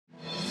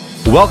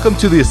Welcome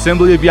to the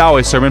Assembly of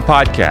Yahweh Sermon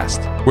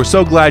Podcast. We're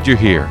so glad you're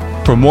here.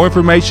 For more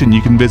information,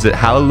 you can visit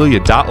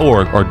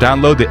hallelujah.org or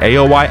download the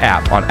AOY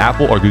app on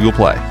Apple or Google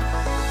Play.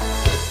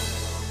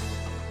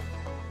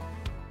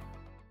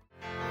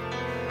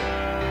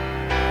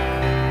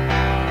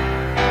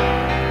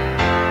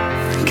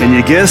 Can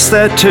you guess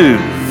that tune?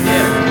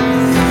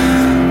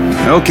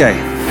 Okay.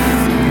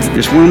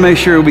 Just want to make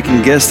sure we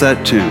can guess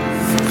that tune.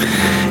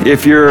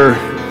 If you're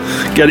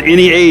got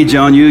any age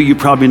on you, you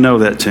probably know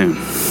that tune.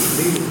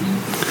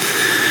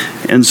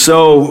 And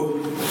so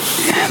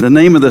the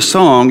name of the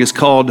song is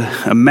called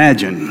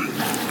Imagine.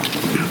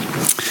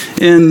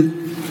 And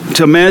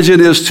to imagine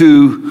is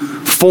to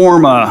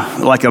form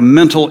like a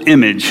mental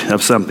image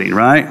of something,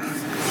 right?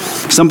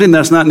 Something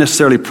that's not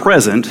necessarily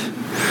present,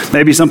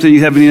 maybe something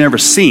you haven't ever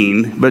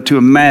seen, but to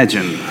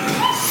imagine,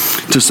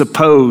 to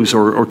suppose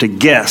or to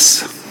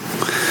guess.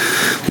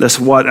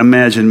 That's what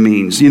imagine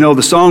means. You know,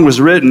 the song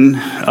was written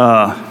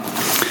to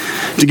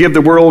give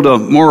the world a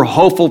more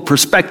hopeful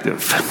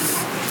perspective.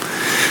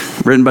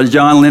 Written by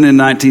John Lennon in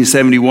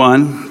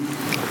 1971,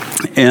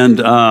 and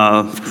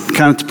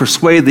kind of to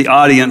persuade the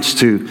audience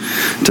to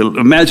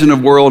imagine a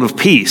world of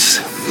peace,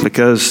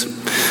 because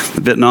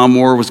the Vietnam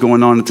War was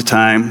going on at the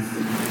time.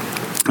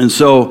 And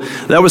so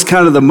that was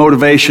kind of the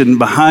motivation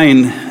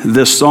behind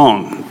this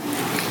song.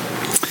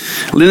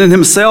 Lennon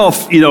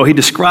himself, you know, he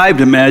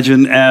described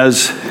Imagine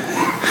as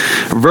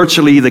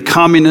virtually the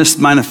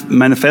Communist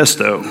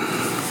Manifesto.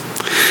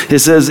 He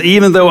says,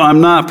 even though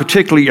I'm not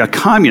particularly a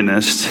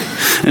communist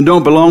and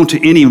don't belong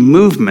to any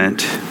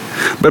movement,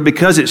 but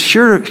because it's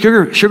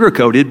sugar-coated,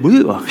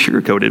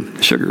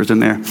 sugar's in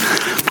there,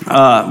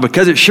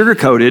 because it's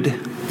sugar-coated,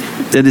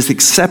 it is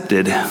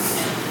accepted.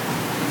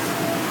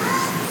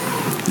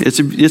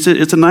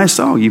 It's a nice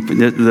song.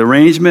 The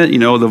arrangement, you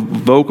know, the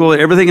vocal,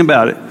 everything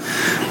about it.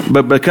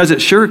 But because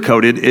it's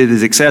sugar-coated, it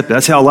is accepted.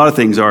 That's how a lot of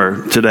things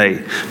are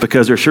today.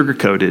 Because they're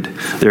sugar-coated,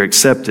 they're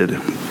accepted.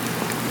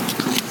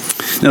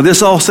 Now,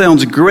 this all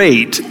sounds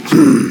great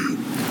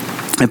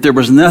if there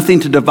was nothing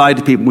to divide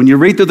the people. When you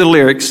read through the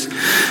lyrics,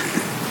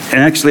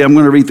 and actually I'm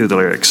going to read through the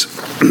lyrics.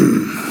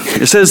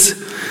 It says,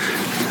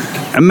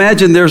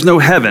 imagine there's no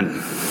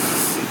heaven.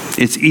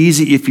 It's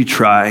easy if you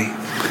try.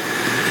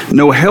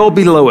 No hell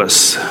below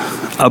us,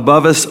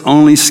 above us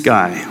only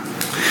sky.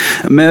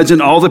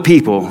 Imagine all the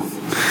people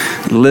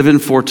living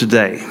for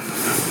today.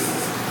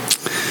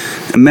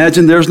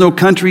 Imagine there's no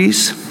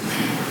countries.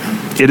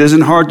 It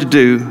isn't hard to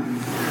do.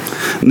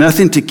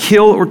 Nothing to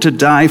kill or to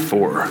die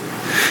for,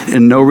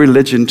 and no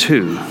religion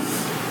too.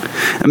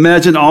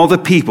 Imagine all the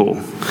people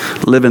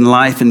living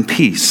life in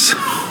peace.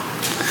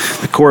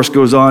 The chorus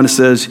goes on, it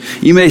says,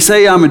 you may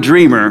say I'm a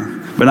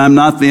dreamer, but I'm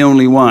not the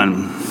only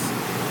one.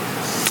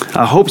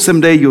 I hope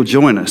someday you'll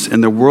join us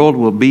and the world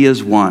will be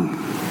as one.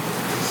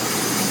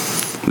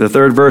 The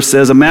third verse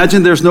says,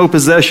 imagine there's no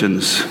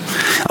possessions.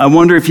 I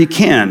wonder if you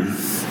can.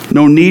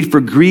 No need for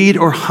greed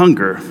or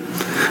hunger.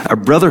 A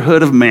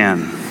brotherhood of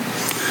man.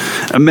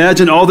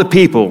 Imagine all the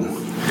people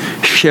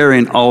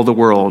sharing all the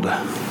world.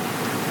 Now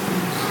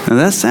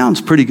that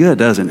sounds pretty good,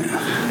 doesn't it?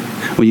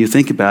 When you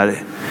think about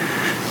it.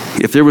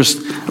 If there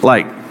was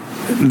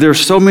there's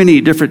so many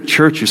different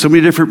churches, so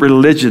many different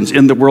religions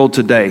in the world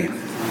today.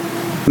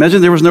 Imagine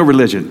there was no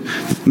religion.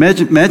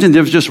 Imagine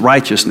there was just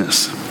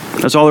righteousness.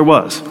 That's all there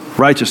was.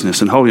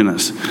 Righteousness and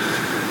holiness.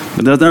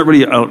 But that's not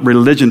really a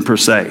religion per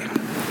se.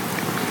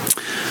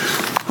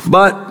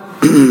 But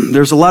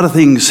there's a lot of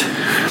things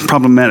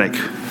problematic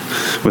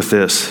with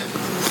this.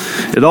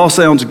 It all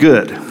sounds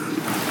good.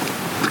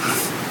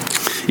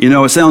 You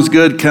know, it sounds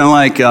good kind of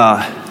like,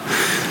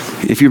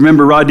 if you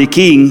remember Rodney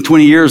King,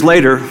 20 years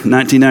later,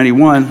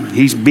 1991,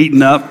 he's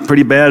beaten up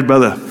pretty bad by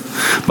the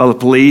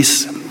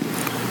police.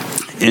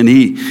 And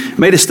he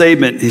made a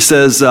statement. He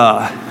says,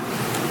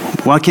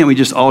 why can't we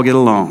just all get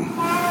along?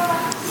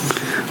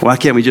 Why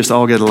can't we just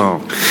all get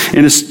along?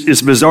 And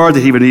it's bizarre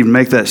that he would even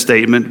make that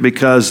statement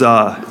because,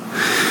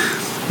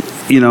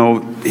 you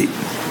know,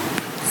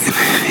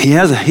 he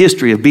has a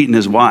history of beating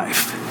his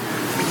wife.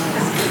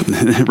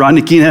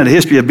 Rodney King had a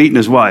history of beating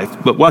his wife.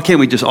 But why can't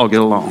we just all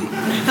get along?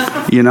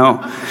 You know,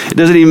 it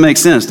doesn't even make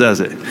sense, does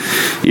it?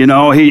 You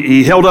know,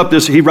 he robbed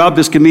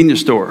this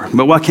convenience store.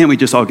 But why can't we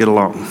just all get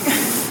along?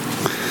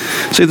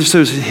 See, this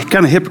is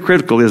kind of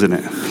hypocritical, isn't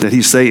it? That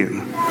he's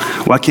saying,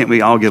 why can't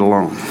we all get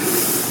along?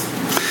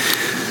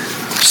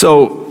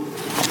 So,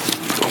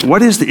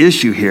 what is the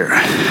issue here?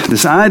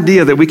 This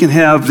idea that we can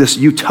have this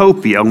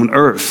utopia on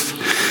earth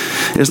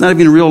is not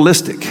even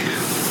realistic.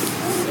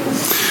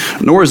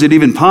 Nor is it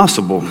even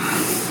possible.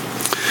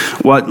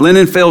 What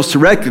Lennon fails to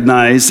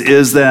recognize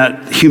is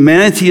that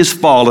humanity is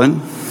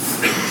fallen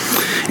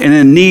and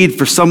in need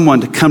for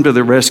someone to come to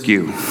the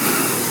rescue.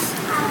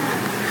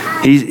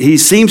 He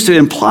seems to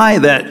imply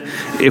that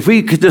if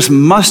we could just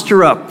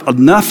muster up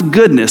enough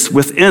goodness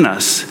within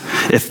us,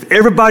 if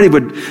everybody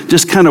would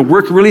just kind of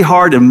work really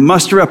hard and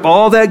muster up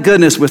all that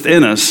goodness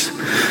within us,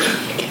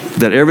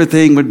 that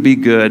everything would be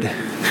good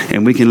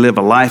and we can live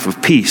a life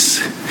of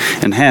peace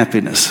and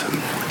happiness.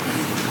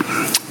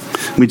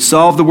 We'd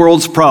solve the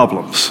world's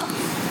problems.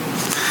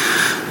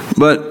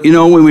 But,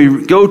 when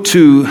we go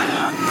to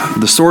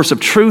the source of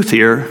truth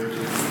here,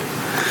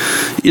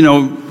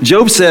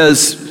 Job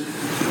says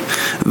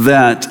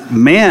that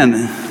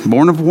man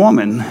born of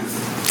woman,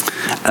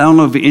 I don't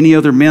know of any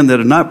other men that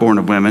are not born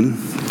of women,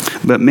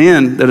 but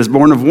man that is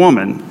born of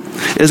woman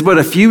is but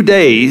a few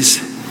days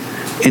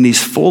and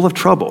he's full of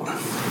trouble.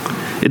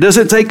 It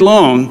doesn't take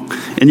long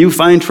and you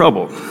find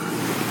trouble.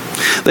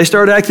 They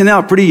start acting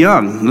out pretty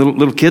young.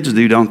 Little kids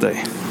do, don't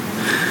they?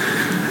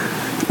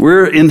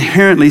 We're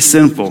inherently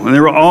sinful, and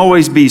there will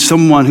always be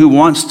someone who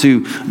wants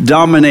to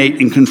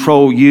dominate and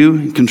control you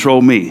and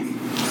control me.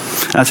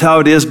 That's how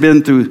it has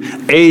been through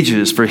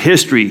ages, for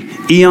history,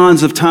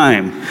 eons of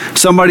time.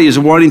 Somebody is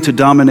wanting to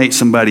dominate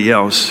somebody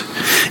else.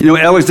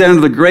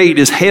 Alexander the Great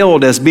is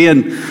hailed as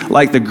being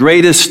like the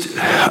greatest,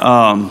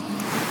 one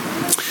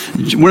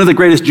of the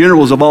greatest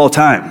generals of all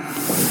time.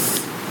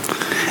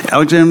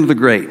 Alexander the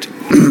Great.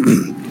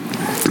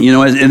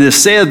 And it's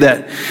said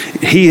that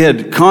he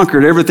had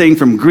conquered everything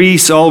from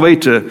Greece all the way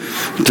to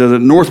the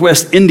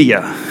northwest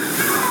India.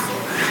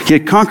 He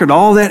had conquered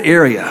all that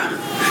area.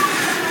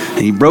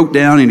 And he broke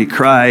down and he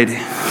cried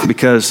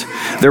because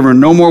there were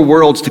no more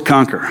worlds to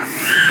conquer.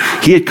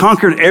 He had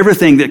conquered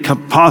everything that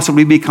could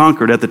possibly be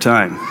conquered at the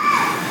time.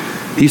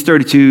 He's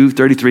 32,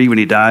 33 when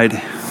he died.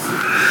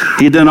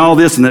 He had done all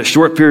this in that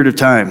short period of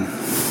time.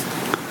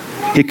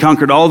 He had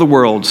conquered all the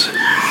worlds.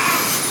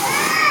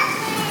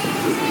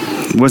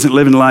 Wasn't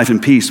living life in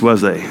peace,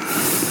 was they?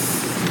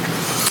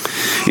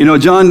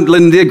 John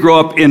Lennon did grow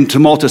up in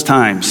tumultuous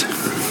times.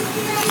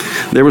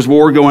 There was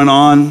war going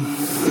on.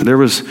 There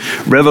was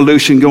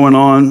revolution going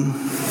on.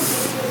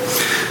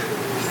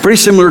 Pretty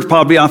similar,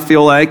 probably, I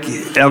feel like,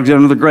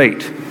 Alexander the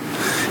Great.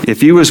 If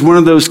he was one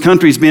of those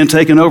countries being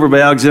taken over by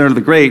Alexander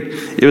the Great,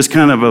 it was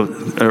kind of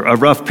a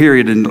rough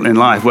period in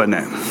life, wasn't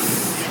it?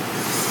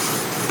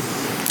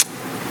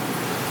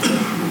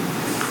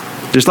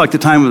 Just like the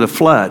time of the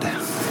flood.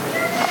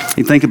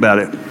 You think about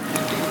it.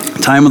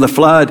 Time of the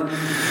flood,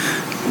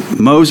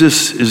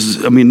 Noah's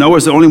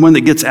the only one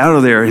that gets out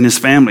of there and his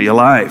family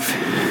alive.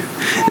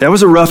 That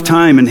was a rough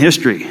time in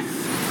history.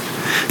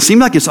 It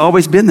seemed like it's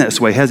always been this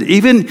way, has it?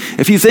 Even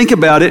if you think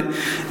about it,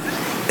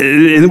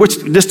 in which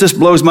this just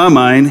blows my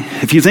mind,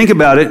 if you think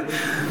about it,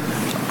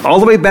 all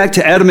the way back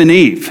to Adam and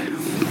Eve,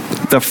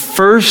 the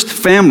first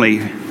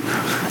family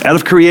out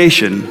of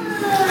creation,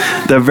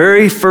 the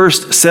very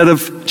first set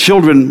of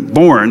children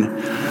born,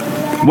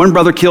 one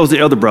brother kills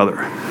the other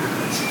brother.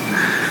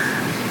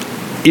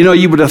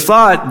 You would have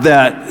thought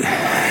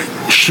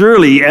that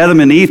surely Adam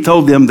and Eve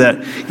told them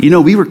that,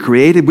 we were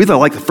created. We're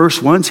like the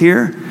first ones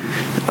here.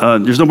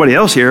 There's nobody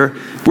else here.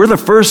 We're the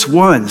first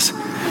ones.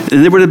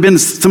 And there would have been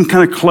some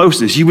kind of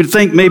closeness. You would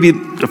think maybe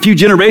a few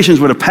generations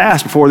would have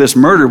passed before this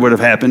murder would have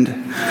happened,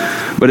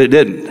 but it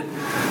didn't.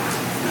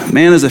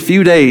 Man is a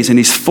few days and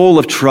he's full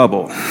of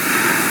trouble.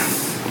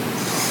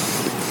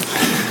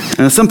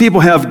 And some people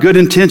have good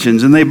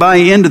intentions and they buy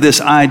into this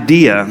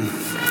idea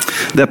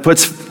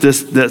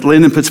that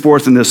Lennon puts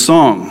forth in this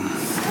song.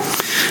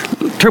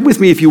 Turn with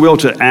me, if you will,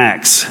 to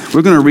Acts.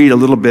 We're going to read a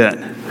little bit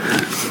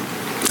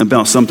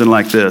about something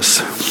like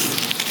this.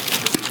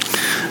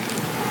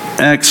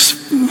 Acts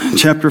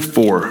chapter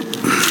 4.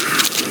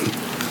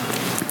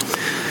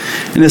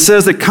 And it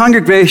says, the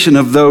congregation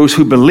of those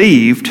who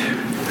believed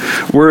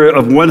were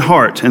of one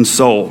heart and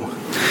soul,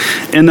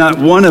 and not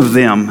one of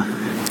them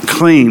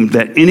claimed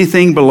that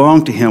anything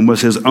belonged to him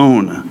was his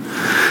own,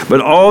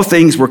 but all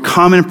things were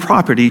common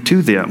property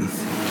to them.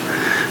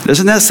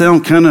 Doesn't that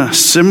sound kind of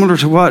similar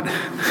to what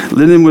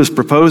Lennon was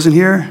proposing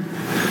here?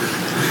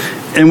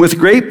 And with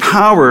great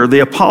power,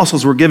 the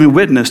apostles were giving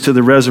witness to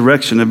the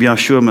resurrection of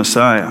Yeshua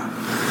Messiah.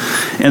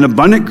 And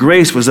abundant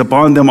grace was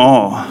upon them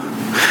all.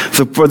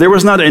 For there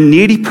was not a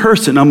needy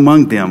person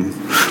among them.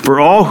 For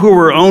all who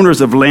were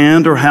owners of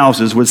land or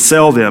houses would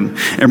sell them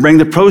and bring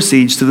the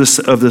proceeds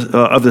of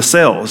the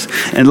sales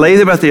and lay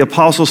them at the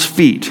apostles'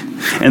 feet,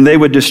 and they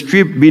would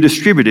be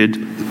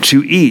distributed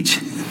to each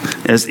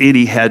as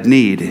any had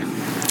need.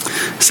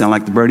 Sound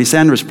like the Bernie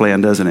Sanders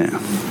plan, doesn't it?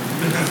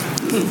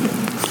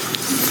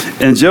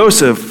 And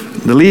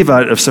Joseph, the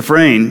Levite of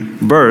Sepharvaim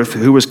birth,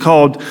 who was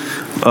called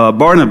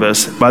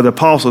Barnabas by the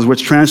apostles,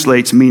 which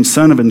translates means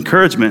son of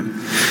encouragement,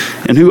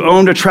 and who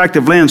owned a tract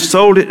of land,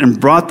 sold it and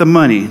brought the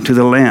money to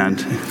the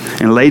land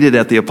and laid it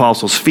at the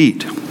apostles'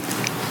 feet.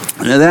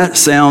 Now that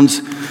sounds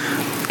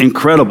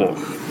incredible.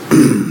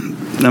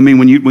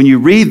 When you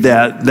read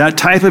that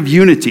type of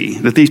unity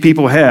that these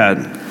people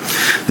had,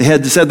 they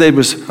had said they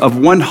was of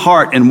one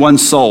heart and one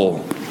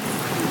soul.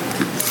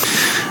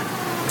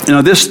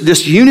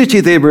 This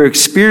unity they were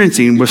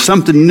experiencing was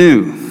something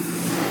new.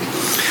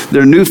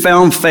 Their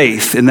newfound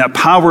faith in that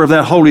power of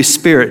that Holy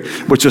Spirit,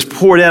 which was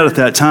poured out at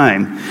that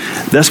time,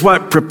 that's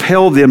what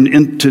propelled them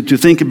to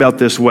think about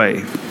this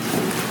way.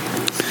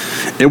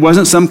 It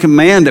wasn't some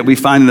command that we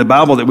find in the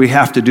Bible that we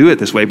have to do it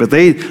this way, but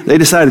they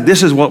decided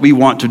this is what we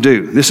want to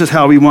do. This is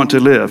how we want to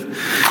live.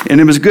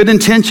 And it was good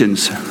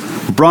intentions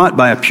brought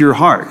by a pure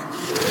heart.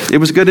 It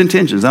was good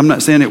intentions. I'm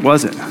not saying it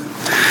wasn't.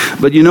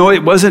 But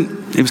it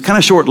was kind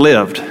of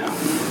short-lived.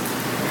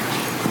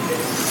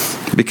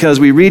 Because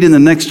we read in the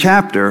next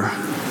chapter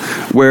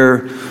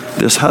where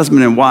this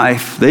husband and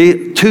wife,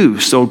 they too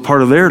sold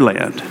part of their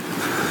land.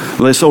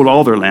 Well, they sold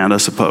all their land, I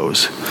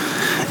suppose.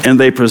 And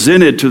they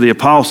presented to the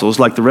apostles,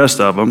 like the rest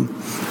of them,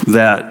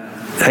 that,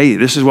 hey,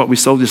 this is what we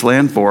sold this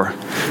land for,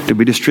 to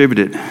be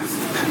distributed.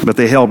 But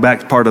they held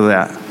back part of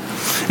that.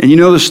 And you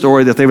know the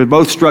story that they were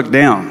both struck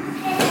down.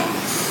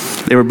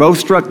 They were both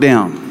struck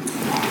down.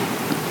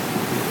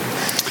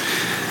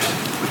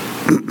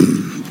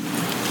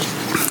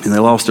 And they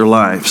lost their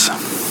lives.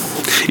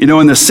 You know,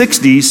 in the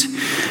 60s,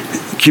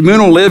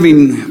 communal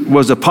living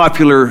was a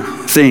popular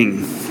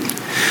thing.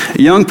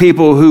 Young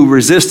people who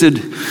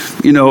resisted,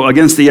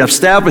 against the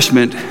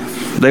establishment,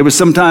 they would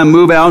sometimes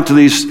move out to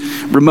these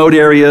remote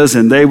areas,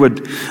 and they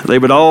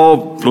would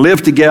all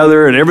live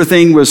together, and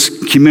everything was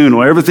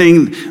communal.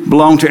 Everything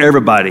belonged to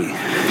everybody,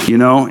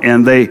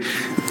 and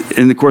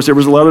of course there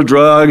was a lot of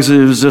drugs.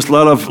 There was just a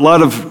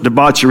lot of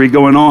debauchery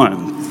going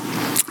on.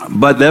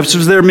 But that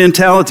was their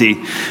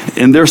mentality,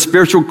 in their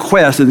spiritual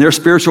quest, in their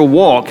spiritual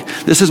walk.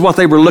 This is what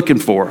they were looking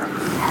for.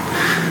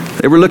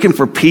 They were looking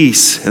for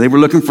peace, and they were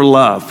looking for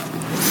love.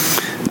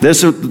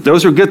 Those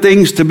are good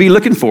things to be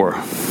looking for.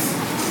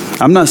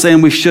 I'm not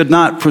saying we should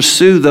not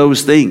pursue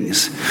those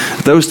things.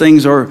 Those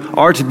things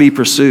are to be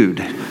pursued.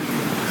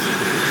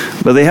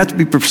 But they have to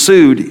be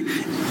pursued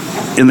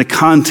in the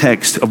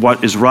context of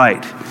what is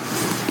right.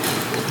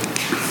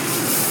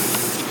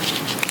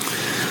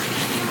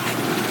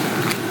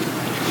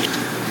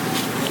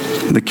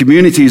 The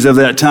communities of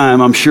that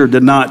time, I'm sure,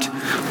 did not,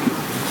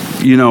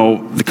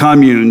 the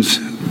communes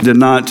did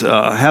not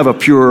have a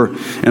pure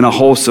and a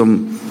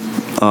wholesome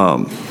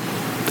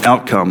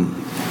outcome.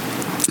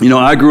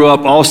 I grew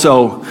up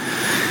also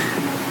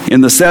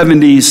in the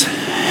 70s,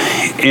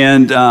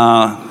 and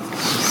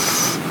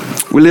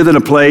we lived in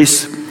a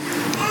place.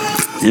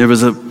 It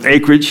was an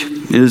acreage.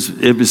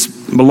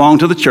 It belonged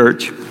to the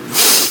church,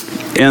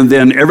 and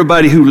then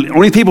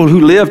only people who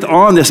lived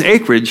on this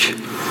acreage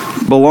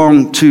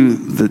belonged to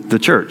the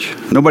church.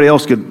 Nobody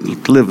else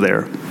could live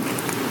there.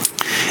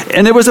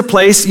 And it was a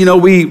place,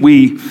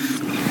 we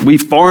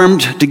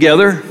farmed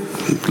together.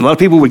 A lot of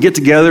people would get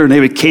together and they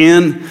would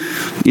can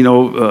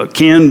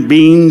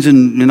beans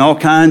and all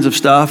kinds of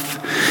stuff.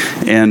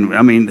 And I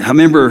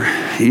remember,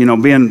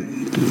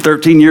 being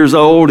 13 years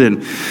old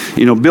and,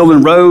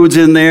 building roads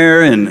in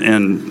there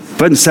and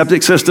putting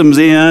septic systems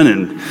in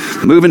and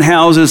moving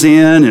houses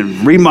in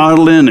and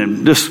remodeling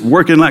and just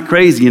working like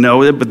crazy,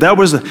 But that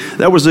was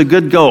a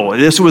good goal.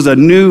 This was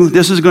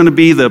going to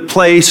be the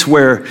place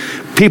where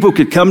people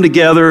could come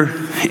together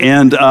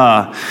and,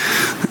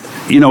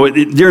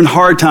 during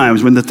hard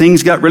times, when the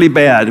things got really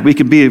bad, we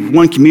could be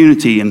one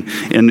community and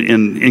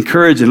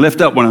encourage and lift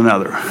up one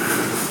another.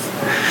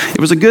 It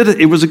was a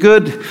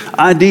good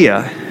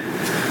idea.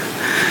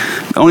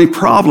 The only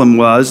problem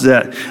was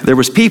that there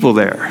was people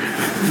there,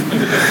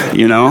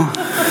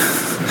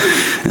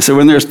 And so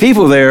when there's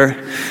people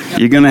there,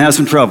 you're going to have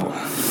some trouble.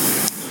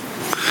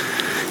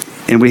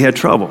 And we had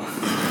trouble.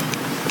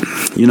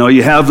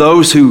 You have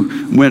those who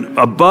went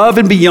above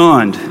and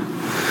beyond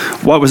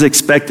what was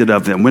expected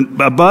of them,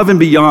 went above and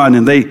beyond,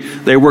 and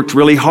they worked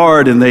really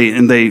hard, and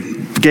they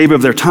gave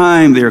of their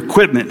time, their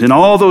equipment, and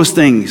all those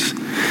things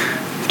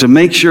to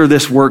make sure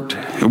this worked.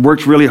 It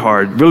worked really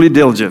hard, really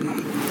diligent.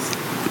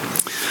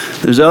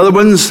 There's other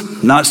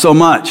ones, not so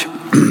much.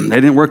 They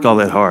didn't work all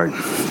that hard.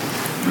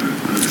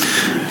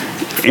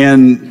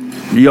 And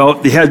you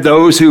had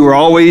those who were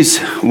always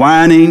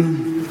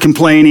whining,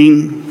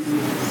 complaining.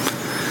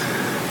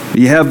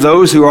 You have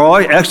those who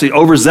are actually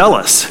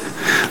overzealous.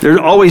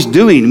 They're always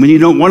doing when you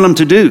don't want them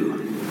to do.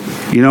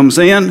 You know what I'm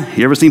saying?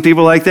 You ever seen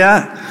people like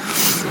that?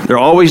 They're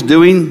always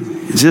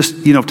doing,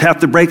 just, tap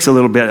the brakes a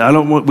little bit.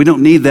 We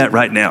don't need that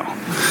right now,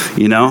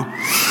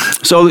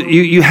 So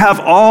you have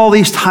all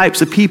these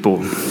types of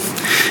people.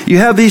 You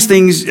have these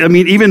things,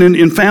 even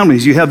in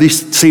families, you have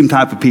these same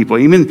type of people.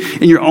 Even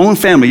in your own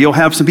family, you'll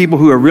have some people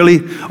who are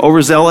really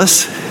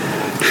overzealous,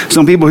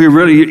 some people who are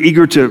really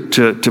eager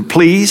to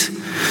please,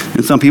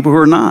 and some people who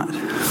are not.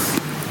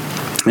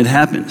 It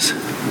happens.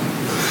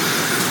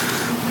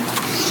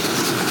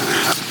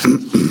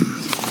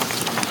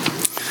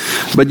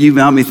 But you've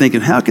got me thinking,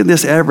 how could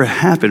this ever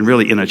happen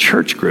really in a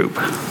church group?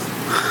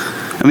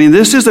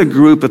 This is a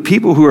group of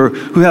people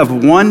who have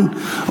one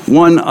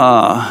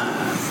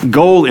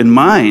goal in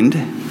mind,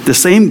 the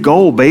same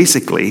goal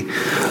basically,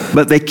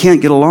 but they can't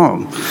get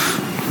along.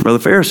 Brother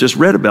Ferris just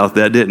read about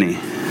that, didn't he?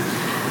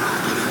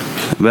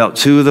 About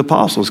two of the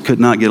apostles could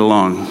not get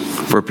along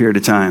for a period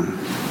of time.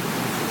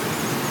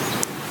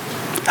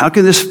 How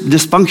can this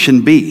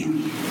dysfunction be?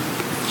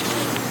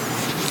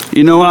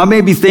 I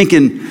may be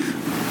thinking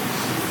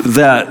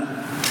that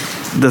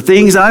the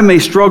things I may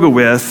struggle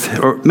with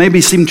or maybe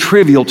seem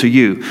trivial to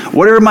you.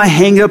 Whatever my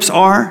hang-ups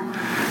are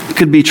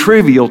could be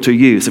trivial to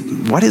you. So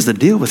what is the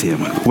deal with him?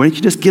 Why don't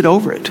you just get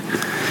over it?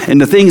 And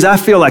the things I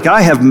feel like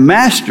I have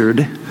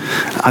mastered,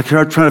 I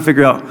try to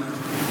figure out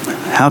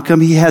how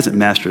come he hasn't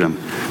mastered them.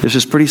 This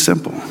is pretty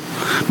simple.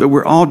 But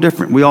we're all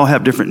different. We all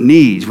have different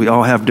needs. We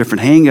all have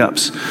different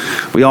hang-ups.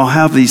 We all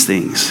have these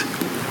things.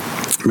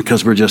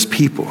 because we're just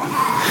people.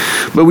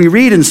 But we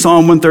read in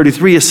Psalm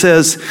 133, it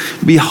says,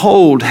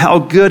 "Behold, how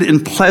good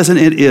and pleasant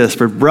it is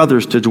for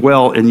brothers to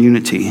dwell in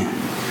unity."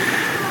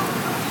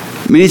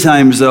 Many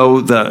times, though,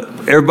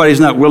 everybody's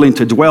not willing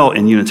to dwell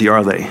in unity,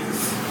 are they?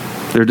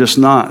 They're just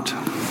not.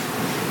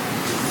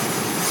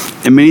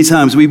 And many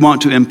times we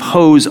want to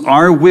impose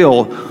our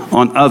will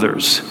on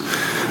others.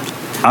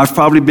 I've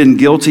probably been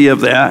guilty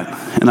of that,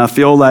 and I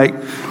feel like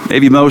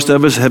maybe most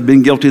of us have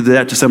been guilty of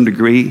that to some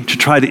degree, to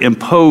try to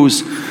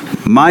impose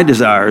my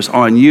desires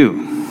on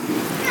you.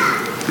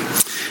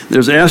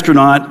 There's an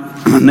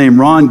astronaut named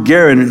Ron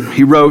Garan.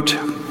 He wrote,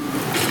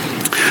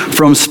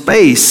 "From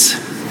space,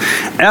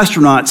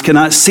 astronauts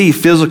cannot see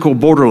physical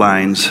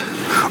borderlines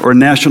or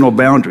national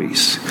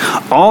boundaries.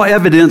 All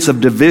evidence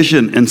of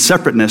division and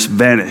separateness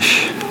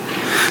vanish.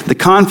 The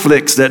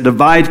conflicts that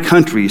divide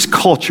countries,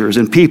 cultures,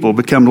 and people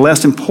become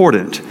less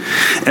important,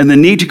 and the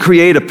need to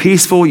create a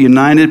peaceful,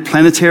 united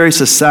planetary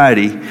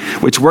society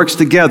which works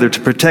together to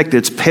protect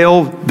this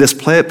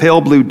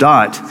pale blue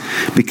dot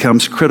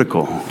becomes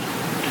critical."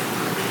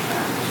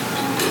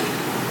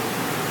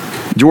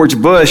 George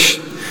Bush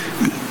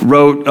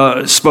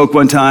spoke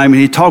one time,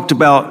 and he talked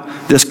about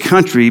this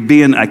country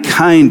being a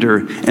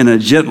kinder and a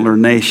gentler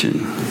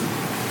nation.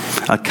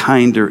 A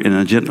kinder and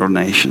a gentler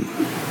nation.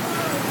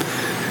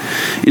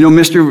 You know,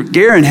 Mr.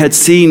 Garan had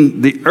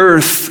seen the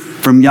earth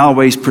from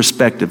Yahweh's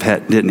perspective,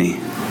 didn't he?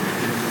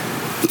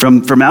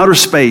 From outer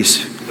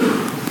space,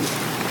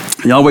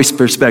 Yahweh's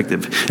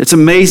perspective. It's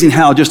amazing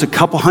how just a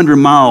couple hundred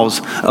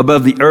miles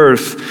above the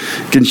earth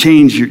can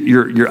change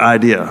your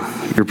idea,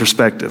 your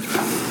perspective.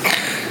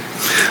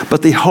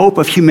 But the hope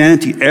of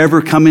humanity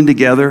ever coming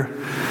together,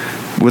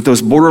 with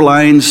those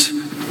borderlines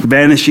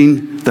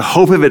vanishing, the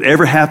hope of it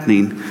ever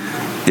happening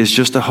is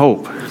just a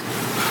hope.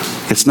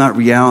 It's not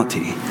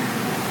reality.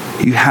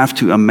 You have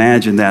to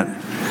imagine that,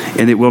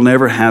 and it will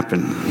never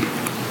happen.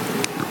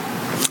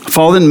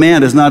 Fallen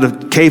man is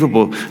not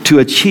capable to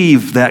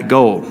achieve that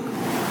goal.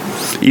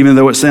 Even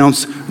though it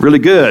sounds really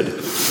good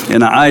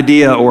in an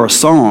idea or a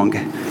song,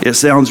 it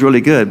sounds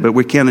really good, but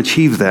we can't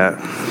achieve that.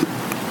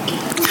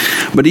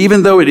 But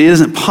even though it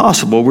isn't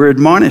possible, we're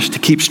admonished to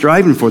keep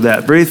striving for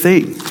that very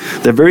thing,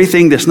 the very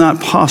thing that's not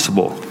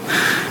possible.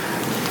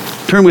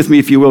 Turn with me,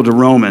 if you will, to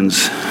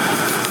Romans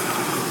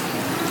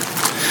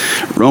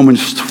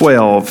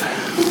 12.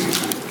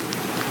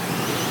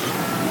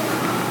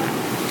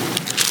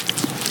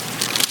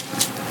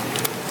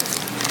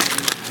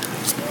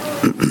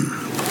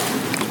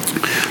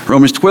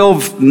 Romans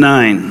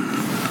 12:9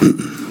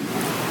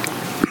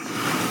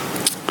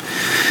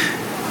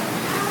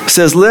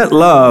 says, "Let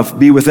love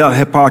be without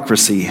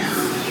hypocrisy.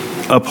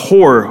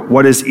 Abhor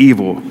what is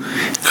evil.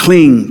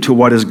 Cling to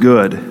what is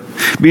good.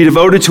 Be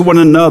devoted to one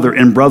another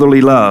in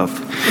brotherly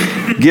love.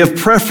 Give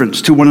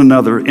preference to one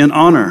another in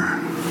honor.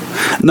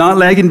 Not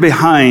lagging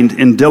behind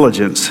in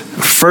diligence,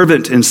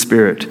 fervent in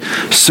spirit,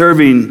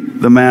 serving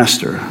the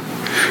master.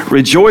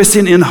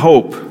 Rejoicing in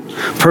hope,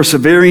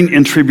 persevering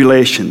in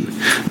tribulation,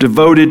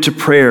 devoted to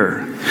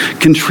prayer,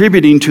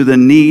 contributing to the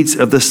needs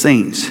of the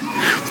saints,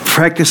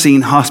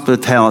 practicing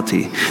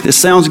hospitality." This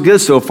sounds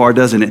good so far,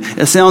 doesn't it?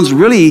 It sounds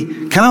really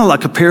kind of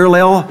like a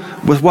parallel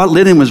with what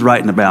Lennon was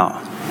writing about.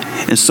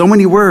 In so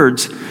many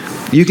words,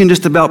 you can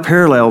just about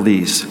parallel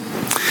these.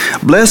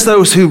 "Bless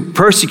those who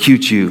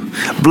persecute you.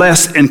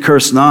 Bless and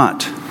curse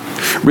not.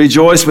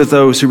 Rejoice with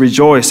those who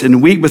rejoice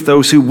and weep with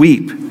those who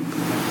weep.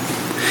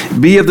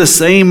 Be of the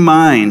same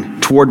mind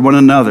toward one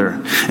another,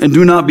 and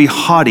do not be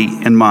haughty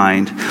in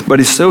mind,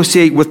 but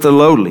associate with the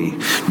lowly.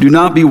 Do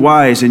not be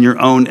wise in your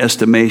own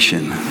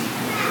estimation."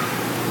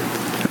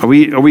 Are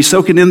we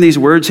soaking in these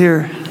words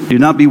here? Do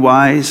not be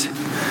wise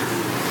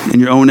in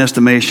your own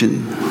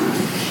estimation.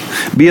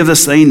 Be of the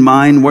same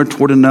mind one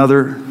toward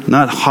another,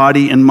 not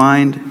haughty in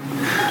mind.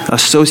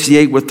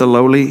 Associate with the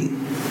lowly.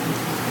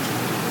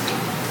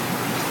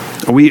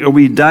 Are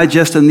we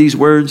digesting these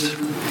words?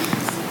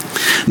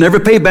 "Never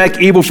pay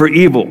back evil for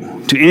evil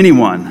to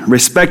anyone.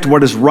 Respect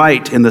what is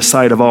right in the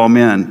sight of all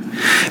men.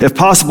 If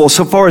possible,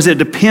 so far as it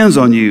depends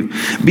on you,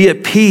 be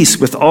at peace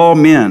with all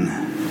men.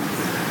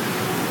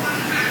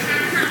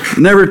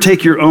 Never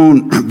take your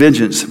own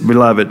vengeance,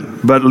 beloved,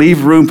 but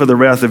leave room for the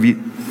wrath of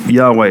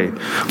Yahweh.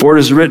 For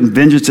it is written,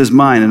 'Vengeance is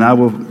mine, and I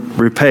will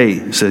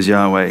repay,' says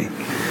Yahweh.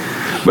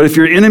 But if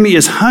your enemy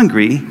is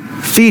hungry,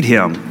 feed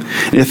him.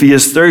 And if he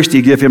is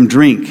thirsty, give him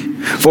drink.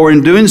 For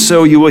in doing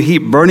so, you will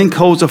heap burning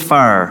coals of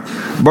fire,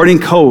 burning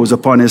coals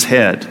upon his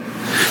head.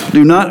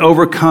 Do not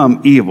overcome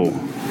evil.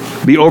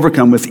 Be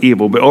overcome with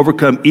evil, but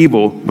overcome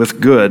evil with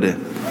good."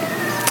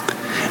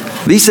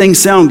 These things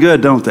sound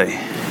good, don't they?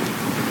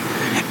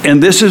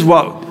 And this is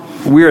what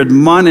we're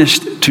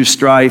admonished to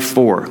strive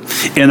for.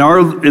 In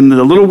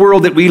the little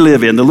world that we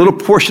live in, the little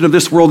portion of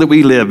this world that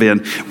we live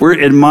in, we're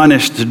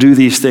admonished to do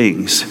these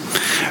things.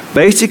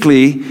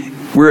 Basically,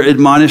 we're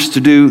admonished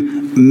to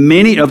do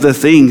many of the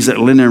things that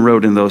Lennon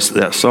wrote in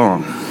that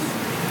song.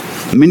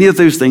 Many of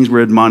those things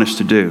we're admonished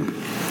to do.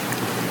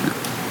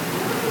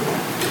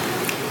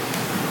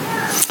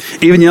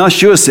 Even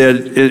Yeshua said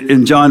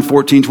in John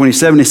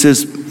 14:27, he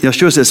says,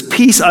 Yeshua says,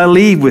 peace I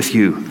leave with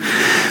you.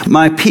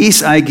 My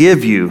peace I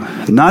give you.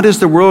 Not as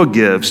the world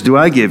gives, do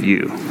I give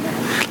you.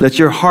 Let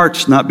your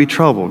hearts not be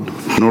troubled,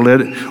 nor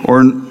let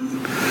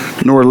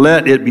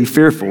it be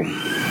fearful.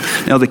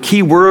 Now the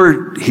key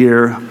word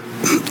here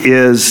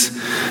is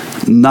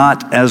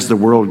not as the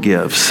world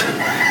gives.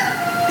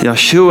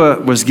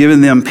 Yeshua was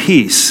giving them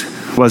peace,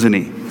 wasn't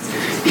he?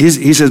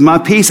 He says, my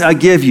peace I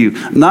give you,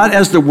 not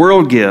as the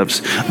world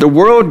gives. The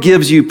world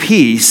gives you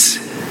peace,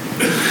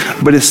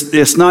 but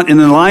it's not in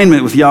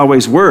alignment with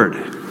Yahweh's word.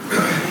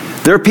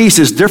 Their peace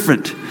is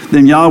different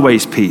than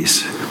Yahweh's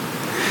peace.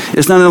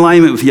 It's not in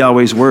alignment with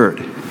Yahweh's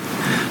word.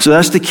 So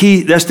that's the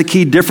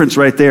key difference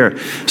right there.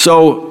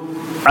 So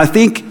I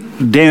think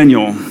of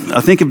Daniel,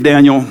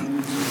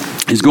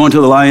 he's going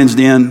to the lion's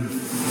den.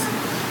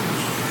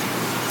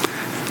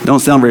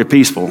 Don't sound very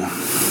peaceful.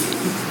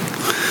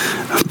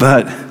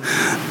 But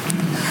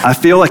I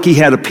feel like he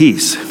had a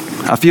peace.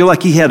 I feel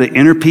like he had an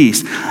inner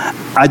peace.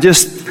 I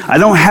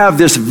don't have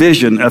this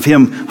vision of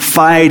him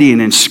fighting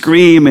and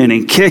screaming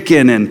and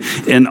kicking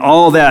and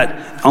all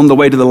that on the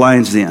way to the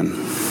lion's den.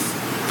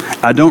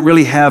 I don't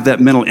really have that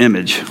mental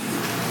image.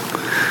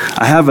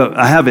 I have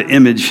an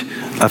image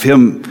of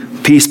him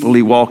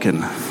peacefully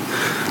walking.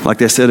 Like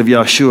they said of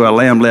Yeshua, a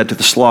lamb led to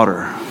the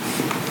slaughter.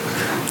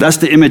 That's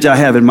the image I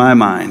have in my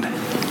mind.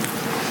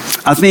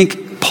 I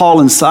think Paul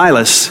and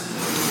Silas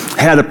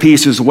had a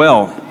peace as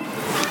well.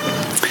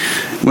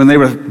 When they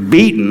were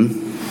beaten,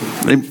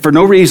 for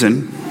no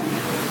reason,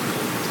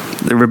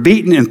 they were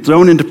beaten and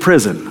thrown into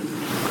prison.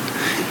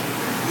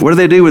 What do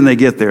they do when they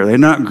get there? They're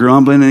not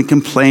grumbling and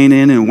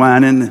complaining and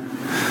whining.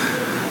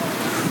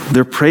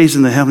 They're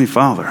praising the Heavenly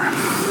Father.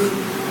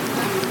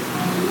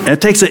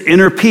 It takes an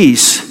inner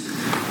peace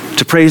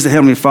to praise the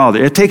Heavenly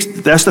Father.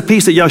 That's the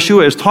peace that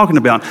Yeshua is talking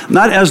about.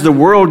 Not as the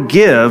world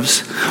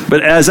gives,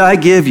 but as I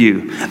give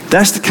you.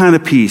 That's the kind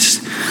of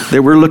peace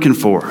that we're looking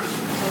for.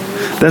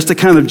 That's the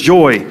kind of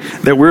joy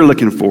that we're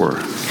looking for,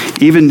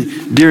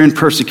 even during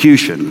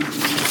persecution.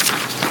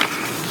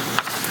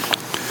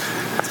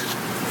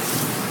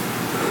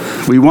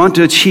 We want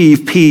to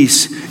achieve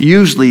peace,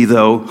 usually,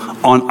 though,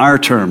 on our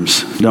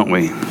terms, don't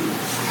we?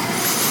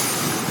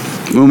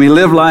 When we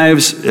live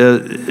lives,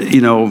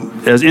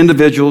 as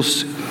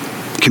individuals,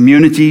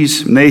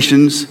 communities,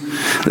 nations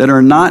that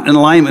are not in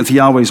alignment with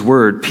Yahweh's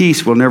word,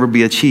 peace will never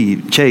be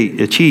achieved.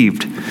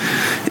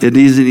 It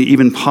isn't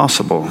even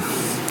possible.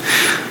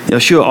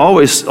 Yeshua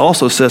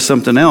also says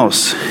something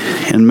else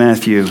in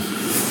Matthew.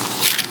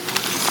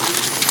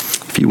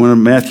 If you want to,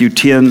 Matthew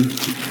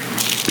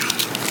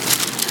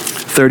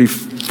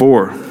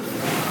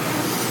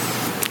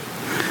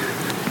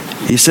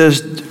 10:34. He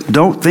says,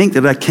 don't think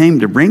that I came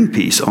to bring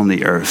peace on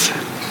the earth.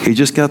 He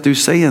just got through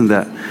saying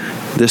that,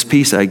 this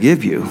peace I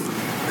give you.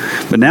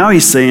 But now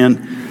he's saying,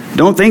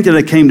 don't think that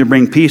I came to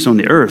bring peace on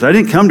the earth. I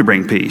didn't come to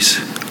bring peace,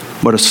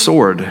 but a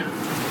sword.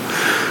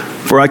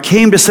 For I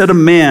came to set a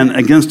man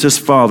against his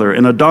father,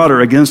 and a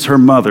daughter against her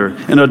mother,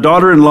 and a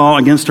daughter-in-law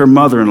against her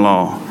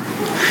mother-in-law.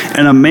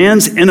 And a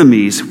man's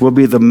enemies will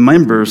be the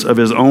members of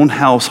his own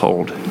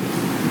household.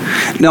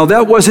 Now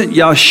that wasn't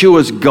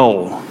Yeshua's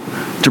goal,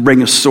 to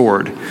bring a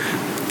sword.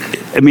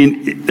 I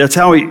mean, that's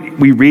how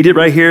we read it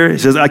right here. It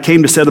says, I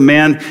came to set a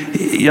man.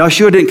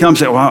 Yeshua didn't come and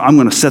say, well, I'm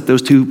going to set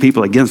those two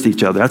people against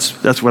each other.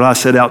 That's what I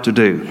set out to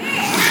do.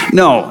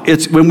 No,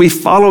 it's when we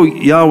follow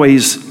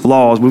Yahweh's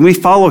laws, when we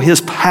follow his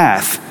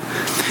path,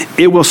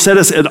 it will set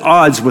us at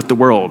odds with the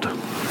world.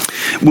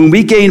 When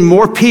we gain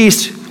more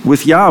peace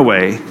with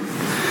Yahweh,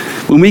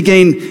 when we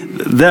gain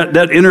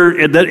that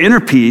inner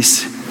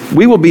peace,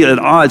 we will be at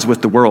odds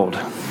with the world.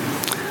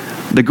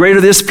 The greater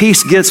this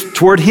peace gets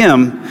toward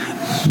him,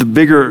 the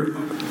bigger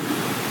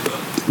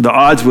the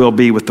odds will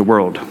be with the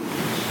world.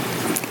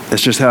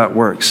 That's just how it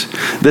works.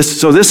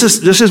 This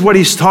is what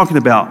he's talking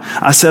about.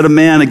 I set a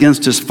man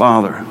against his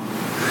father.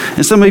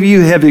 And some of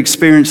you have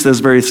experienced those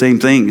very same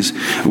things,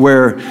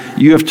 where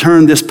you have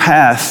turned this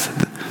path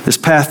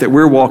that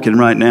we're walking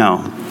right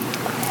now.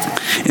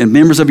 And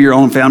members of your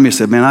own family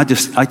said, man, I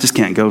just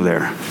can't go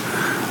there.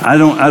 I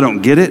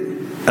don't get it.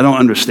 I don't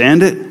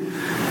understand it.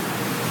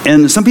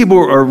 And some people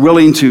are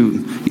willing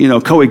to,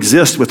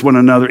 coexist with one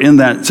another in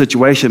that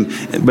situation,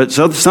 but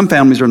some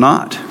families are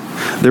not.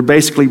 They're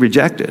basically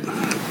rejected.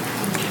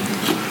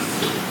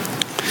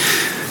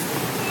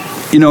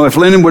 If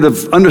Lennon would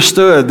have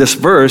understood this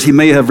verse, he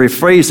may have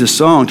rephrased his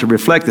song to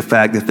reflect the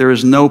fact that there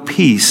is no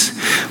peace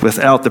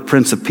without the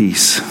Prince of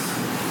Peace,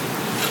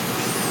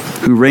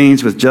 who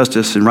reigns with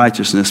justice and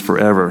righteousness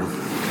forever.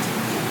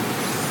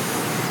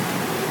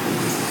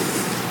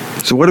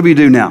 So what do we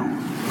do now?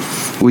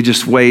 We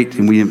just wait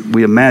and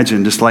we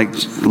imagine, just like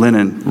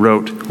Lennon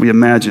wrote, we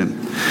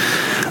imagine.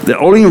 The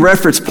only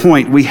reference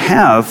point we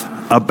have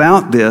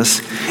about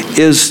this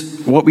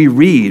is what we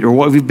read or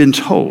what we've been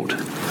told.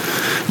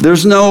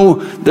 There's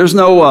no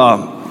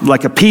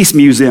like a peace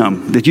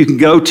museum that you can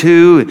go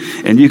to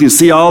and you can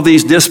see all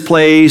these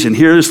displays and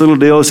hear this little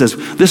deal that says,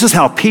 this is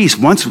how peace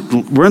once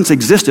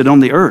existed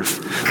on the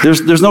earth.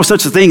 There's no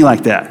such a thing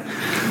like that.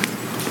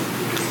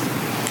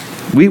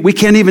 We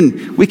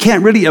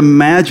can't really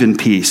imagine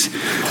peace.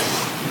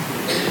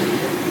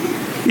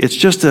 It's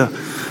just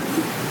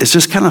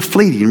kind of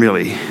fleeting,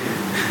 really.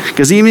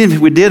 Because even if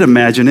we did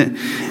imagine it,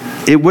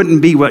 it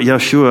wouldn't be what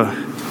Yeshua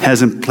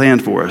has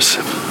planned for us.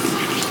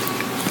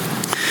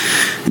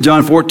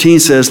 John 14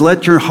 says,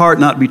 "Let your heart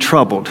not be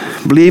troubled.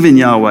 Believe in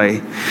Yahweh.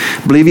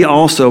 Believe ye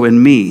also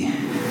in me.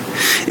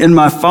 In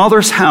my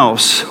Father's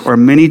house are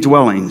many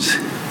dwellings.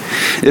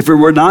 If it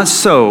were not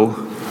so,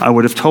 I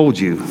would have told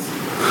you.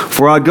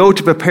 For I go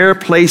to prepare a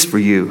place for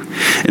you.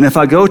 And if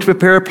I go to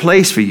prepare a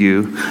place for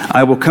you,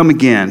 I will come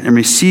again and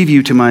receive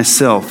you to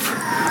myself,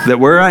 that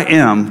where I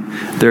am,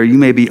 there you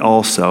may be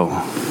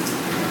also."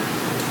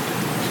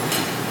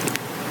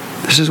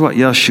 This is what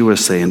Yeshua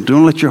is saying.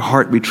 Don't let your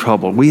heart be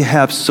troubled. We've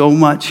had so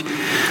much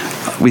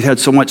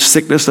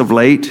sickness of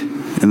late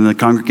in the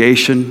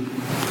congregation,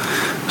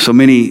 so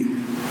many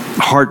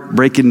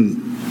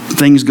heartbreaking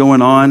things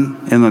going on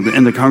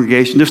in the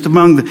congregation, just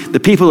among the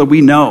people that we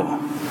know.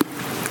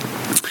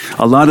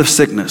 A lot of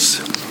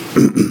sickness.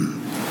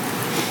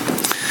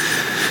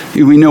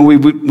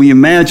 We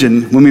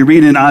imagine when we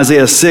read in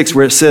Isaiah 6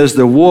 where it says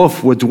the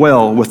wolf would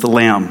dwell with the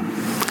lamb.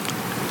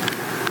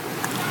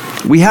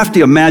 We have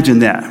to imagine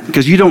that,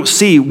 because you don't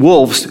see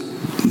wolves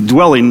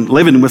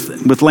living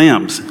with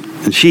lambs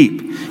and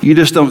sheep. You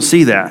just don't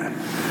see that.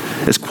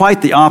 It's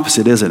quite the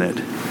opposite, isn't it?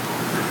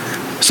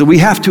 So we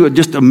have to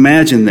just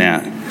imagine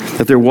that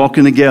they're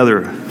walking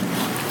together.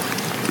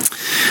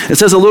 It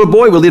says a little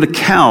boy will lead a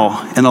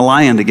cow and a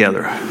lion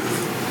together.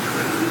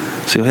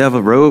 So you'll have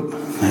a rope,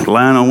 a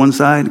lion on one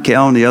side, a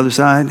cow on the other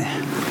side.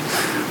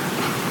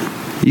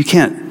 You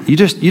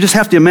just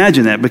have to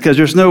imagine that, because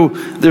there's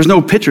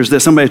no pictures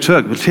that somebody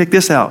took. But check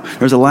this out.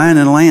 There's a lion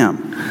and a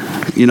lamb,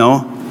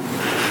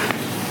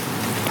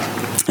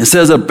 It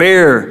says a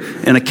bear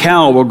and a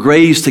cow will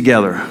graze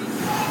together.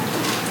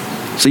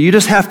 So you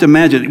just have to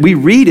imagine.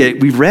 We've read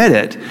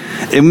it,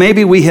 and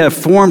maybe we have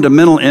formed a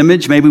mental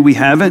image, maybe we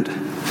haven't.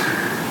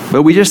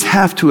 But we just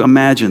have to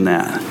imagine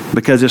that,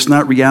 because it's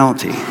not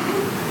reality.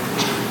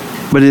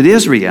 But it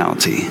is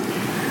reality.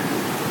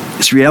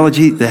 It's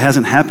reality that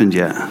hasn't happened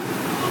yet.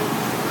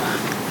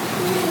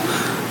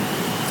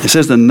 It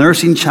says the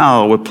nursing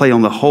child would play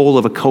on the hole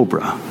of a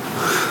cobra.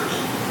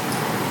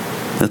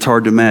 That's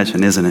hard to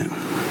imagine, isn't it?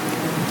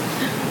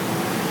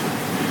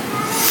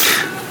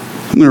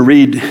 I'm going to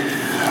read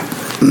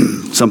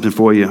something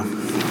for you.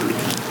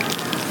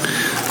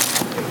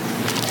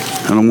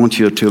 I don't want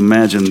you to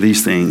imagine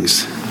these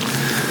things.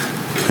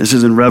 This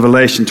is in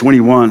Revelation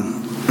 21.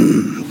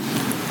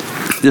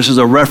 This is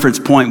a reference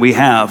point we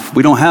have.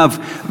 We don't have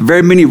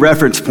very many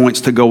reference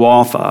points to go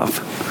off of,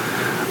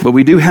 but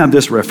we do have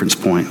this reference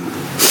point.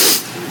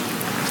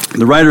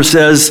 The writer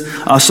says,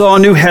 "I saw a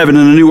new heaven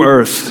and a new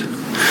earth,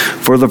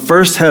 for the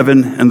first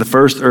heaven and the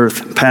first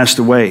earth passed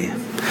away,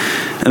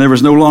 and there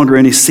was no longer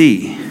any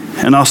sea.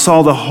 And I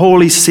saw the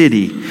holy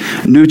city,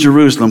 New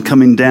Jerusalem,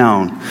 coming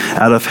down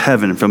out of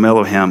heaven from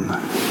Elohim,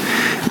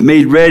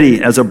 made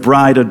ready as a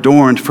bride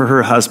adorned for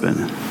her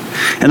husband.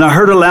 And I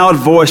heard a loud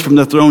voice from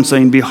the throne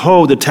saying,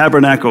 Behold, the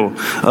tabernacle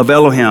of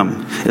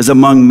Elohim is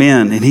among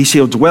men, and he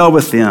shall dwell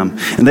with them,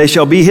 and they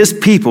shall be his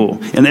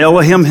people, and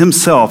Elohim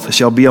himself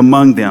shall be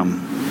among them.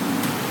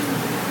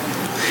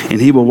 And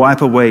he will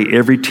wipe away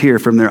every tear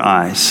from their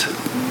eyes.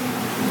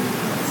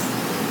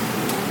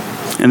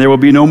 And there will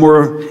be no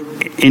more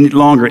any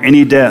longer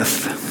any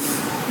death.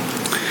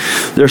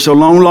 There shall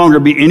no longer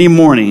be any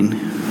mourning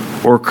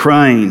or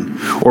crying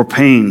or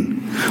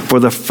pain, for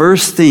the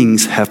first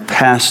things have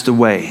passed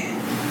away."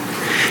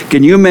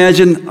 Can you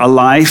imagine a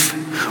life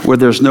where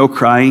there's no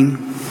crying?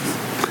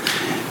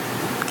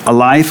 A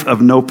life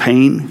of no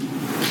pain?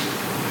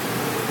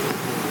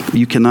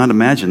 You cannot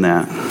imagine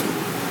that.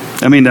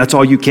 I mean, that's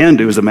all you can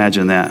do is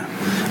imagine that,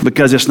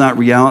 because it's not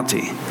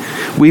reality.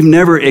 We've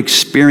never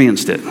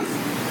experienced it.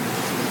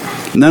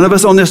 None of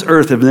us on this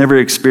earth have never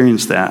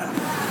experienced that.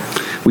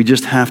 We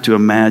just have to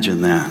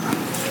imagine that.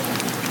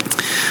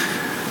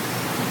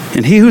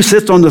 And he who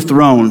sits on the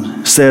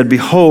throne said,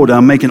 Behold,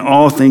 I'm making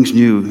all things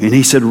new. And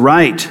he said,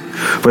 Write,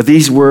 for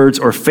these words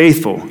are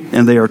faithful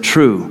and they are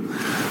true.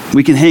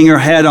 We can hang our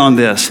hat on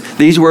this.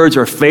 These words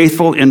are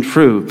faithful and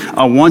true.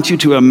 I want you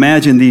to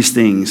imagine these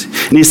things.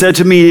 And he said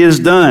to me, It is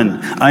done.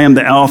 I am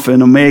the Alpha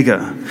and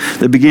Omega,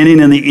 the beginning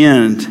and the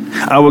end.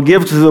 I will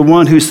give to the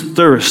one who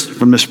thirsts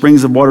from the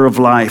springs of water of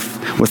life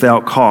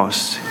without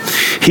cost.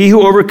 He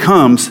who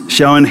overcomes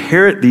shall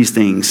inherit these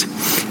things.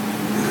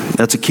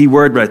 That's a key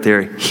word right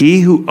there.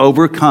 He who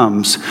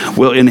overcomes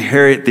will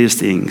inherit these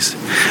things.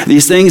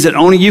 These things that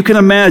only you can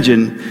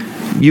imagine,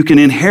 you can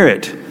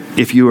inherit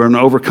if you are an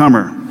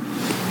overcomer.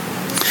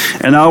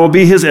 And I will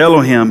be his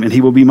Elohim, and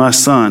he will be my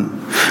son.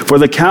 For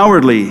the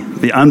cowardly,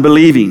 the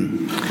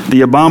unbelieving,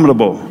 the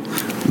abominable,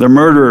 the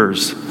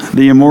murderers,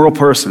 the immoral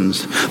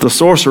persons, the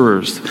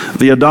sorcerers,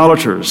 the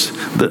idolaters,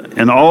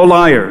 and all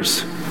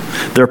liars,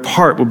 their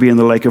part will be in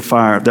the lake of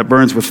fire that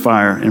burns with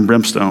fire and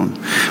brimstone,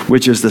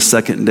 which is the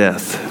second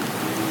death.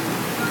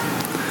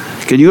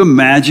 Can you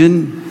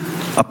imagine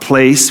a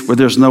place where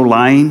there's no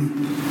lying?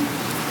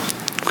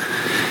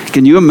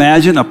 Can you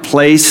imagine a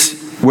place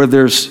where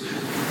there's,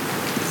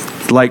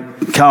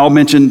 like Kyle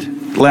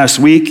mentioned last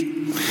week,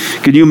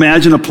 can you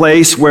imagine a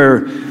place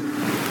where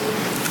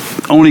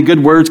only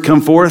good words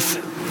come forth?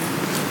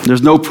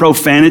 There's no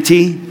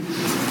profanity.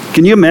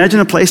 Can you imagine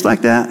a place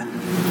like that?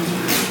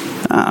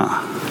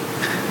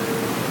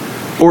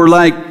 Or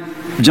like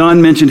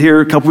John mentioned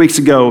here a couple weeks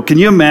ago, can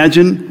you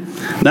imagine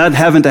not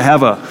having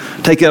to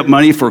take up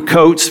money for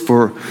coats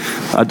for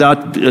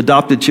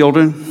adopted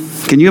children?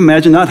 Can you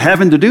imagine not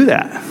having to do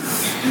that?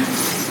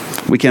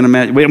 We can't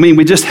imagine.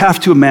 We just have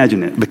to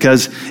imagine it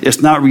because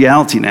it's not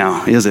reality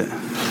now, is it?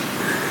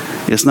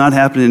 It's not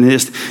happening.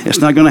 It's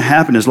not going to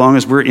happen as long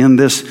as we're in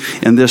this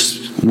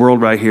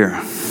world right here.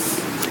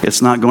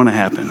 It's not going to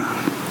happen.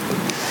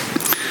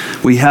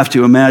 We have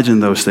to imagine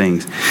those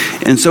things.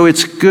 And so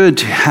it's good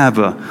to have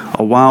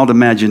a wild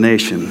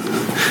imagination.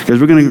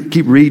 Because we're going to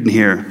keep reading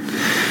here.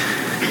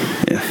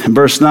 In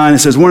verse 9, it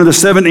says, one of the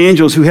 7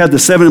 angels who had the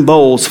 7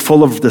 bowls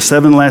full of the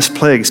 7 last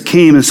plagues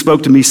came and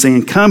spoke to me,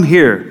 saying, come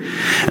here,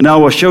 and I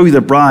will show you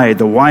the bride,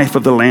 the wife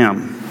of the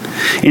Lamb.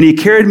 And he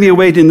carried me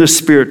away in the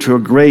spirit to a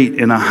great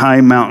and a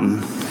high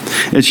mountain.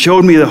 It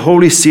showed me the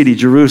holy city,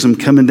 Jerusalem,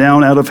 coming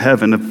down out of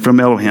heaven from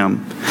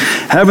Elohim,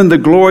 having the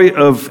glory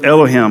of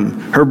Elohim.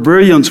 Her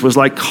brilliance was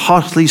like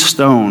costly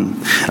stone,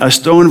 a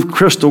stone of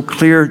crystal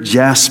clear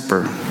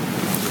jasper.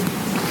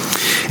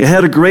 It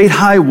had a great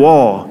high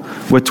wall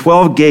with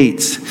 12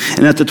 gates,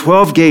 and at the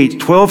 12 gates,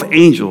 12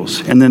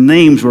 angels, and the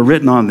names were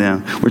written on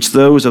them, which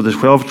those of the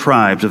 12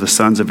 tribes of the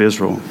sons of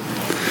Israel.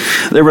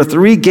 There were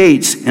 3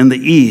 gates in the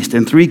east,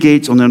 and 3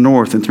 gates on the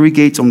north, and 3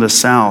 gates on the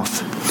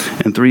south,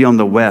 and 3 on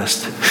the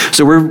west.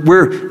 So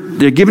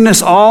they're giving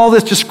us all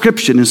this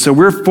description, and so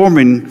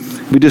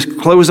we just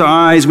close our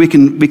eyes, we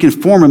can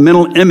form a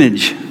mental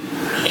image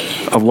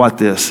of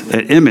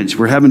an image.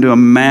 We're having to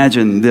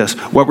imagine this.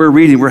 What we're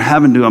reading, we're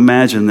having to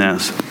imagine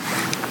this.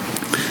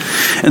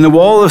 And the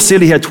wall of the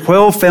city had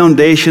 12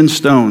 foundation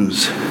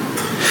stones,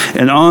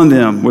 and on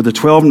them were the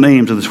 12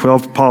 names of the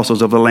 12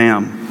 apostles of the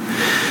Lamb.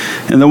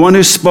 And the one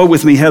who spoke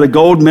with me had a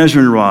gold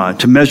measuring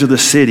rod to measure the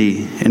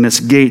city and its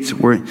gates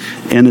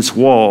and its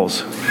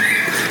walls.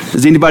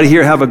 Does anybody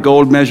here have a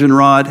gold measuring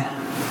rod?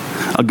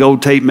 A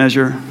gold tape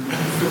measure?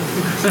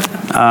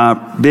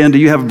 Ben, do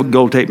you have a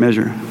gold tape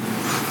measure?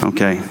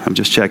 Okay, I'm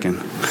just checking.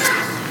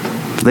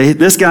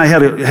 This guy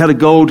had a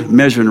gold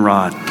measuring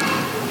rod.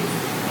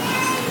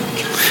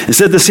 It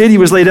said the city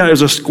was laid out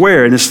as a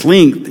square, and its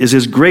length is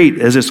as great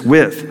as its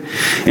width.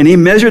 And he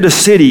measured the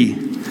city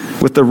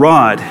with the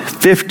rod,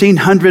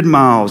 1,500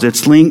 miles.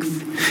 Its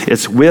length,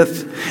 its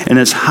width, and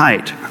its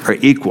height are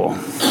equal.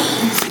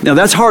 Now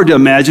that's hard to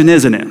imagine,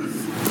 isn't it?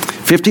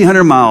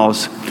 1,500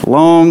 miles,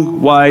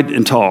 long, wide,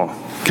 and tall.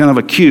 Kind of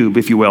a cube,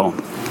 if you will.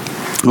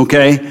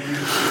 Okay?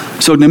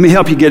 So let me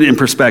help you get it in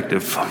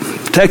perspective.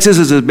 Texas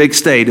is a big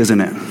state,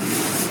 isn't it?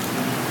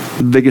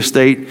 The biggest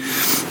state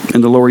in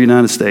the lower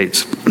United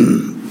States.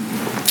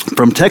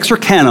 From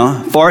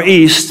Texarkana, far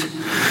east,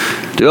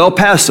 to El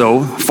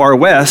Paso, far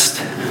west,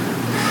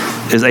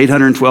 is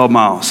 812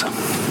 miles.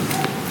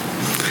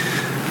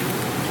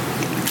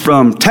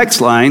 From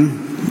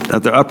Texline,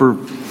 at the upper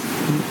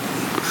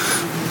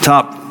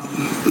top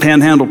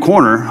panhandle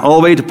corner, all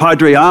the way to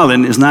Padre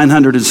Island is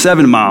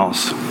 907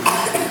 miles.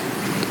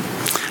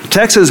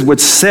 Texas would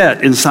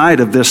sit inside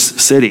of this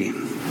city.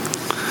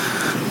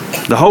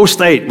 The whole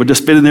state would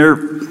just fit in there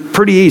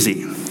pretty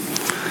easy.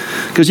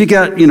 Because you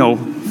got,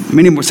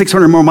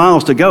 600 more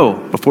miles to go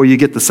before you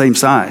get the same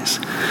size.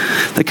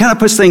 That kind of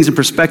puts things in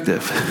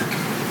perspective.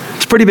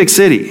 It's a pretty big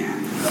city.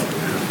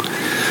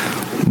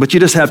 But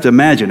you just have to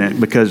imagine it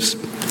because,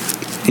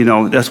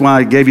 that's why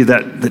I gave you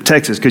the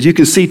Texas. Because you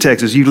can see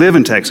Texas. You live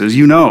in Texas.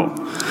 You know.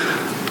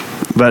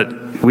 But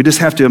we just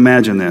have to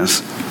imagine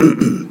this.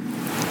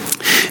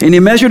 And he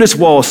measured its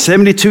wall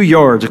 72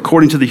 yards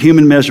according to the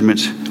human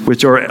measurements,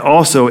 which are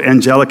also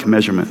angelic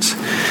measurements.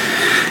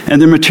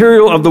 And the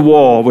material of the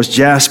wall was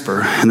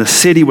jasper, and the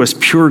city was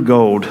pure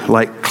gold,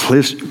 like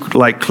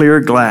clear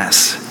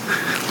glass.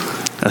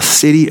 A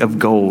city of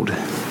gold.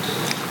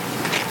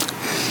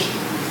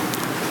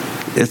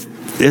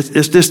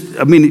 It's just,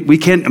 we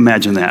can't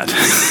imagine that.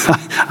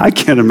 I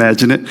can't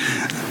imagine it.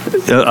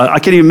 I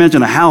can't even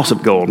imagine a house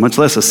of gold, much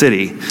less a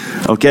city,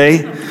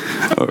 okay?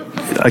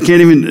 I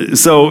can't even,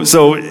 so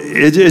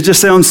it just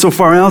sounds so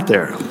far out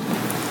there.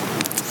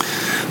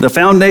 The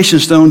foundation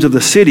stones of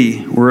the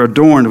city were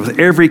adorned with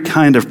every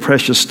kind of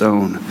precious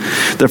stone.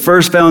 The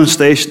first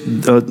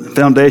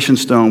foundation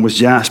stone was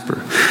jasper.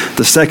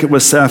 The second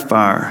was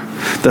sapphire.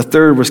 The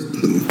third was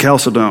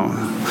chalcedony.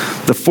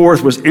 The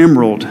fourth was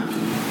emerald.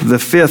 The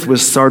fifth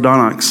was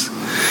sardonyx.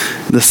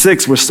 The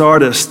sixth was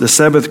sardis. The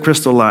seventh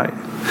chrysolite.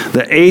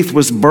 The eighth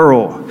was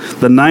beryl.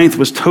 The ninth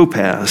was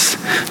topaz.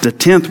 The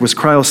 10th was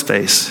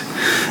chrysoprase.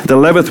 The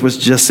 11th was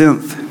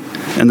jacinth.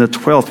 And the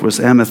 12th was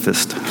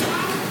amethyst.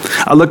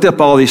 I looked up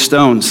all these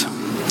stones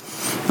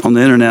on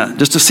the internet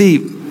just to see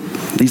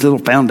these little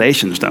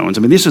foundation stones.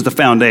 This is the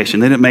foundation.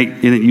 They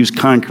didn't use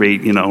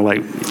concrete,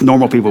 like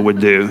normal people would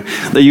do.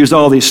 They used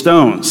all these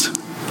stones.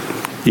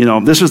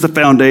 This was the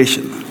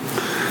foundation.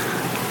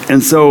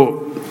 And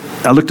so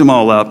I looked them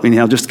all up,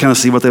 anyhow, just to kind of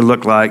see what they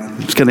look like.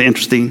 It's kind of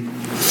interesting.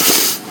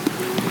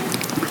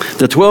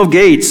 The 12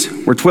 gates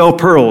were 12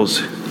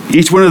 pearls.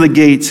 Each one of the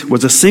gates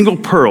was a single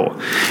pearl,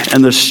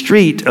 and the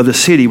street of the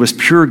city was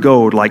pure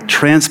gold, like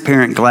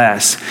transparent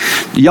glass.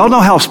 Do y'all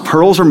know how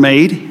pearls are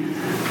made?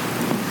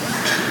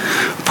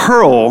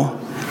 Pearl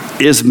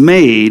is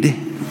made,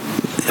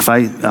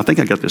 I think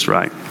I got this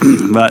right,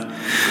 but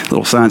a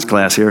little science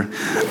class here.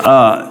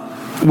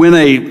 When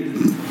a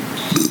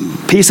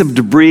piece of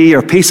debris or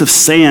a piece of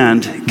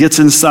sand gets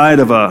inside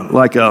of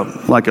like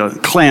a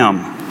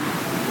clam,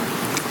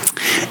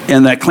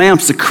 and that clam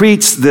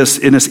secretes this,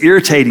 and it's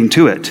irritating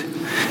to it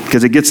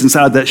because it gets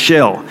inside that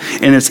shell,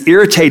 and it's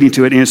irritating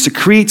to it, and it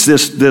secretes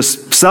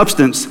this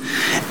substance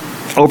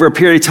over a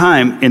period of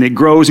time, and it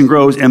grows and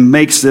grows and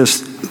makes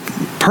this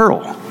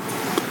pearl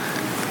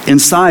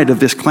inside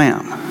of this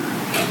clam.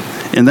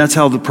 And that's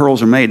how the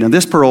pearls are made. Now,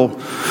 this pearl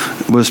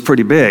was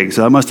pretty big,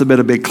 so it must have been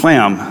a big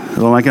clam. That's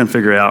all I can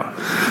figure out.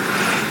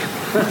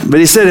 But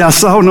he said, I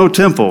saw no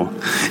temple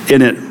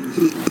in it,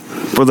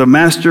 for the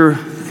master,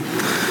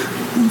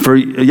 for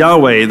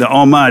Yahweh, the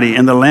Almighty,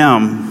 and the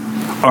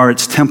Lamb are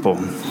its temple.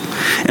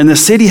 And the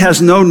city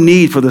has no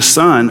need for the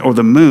sun or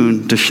the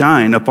moon to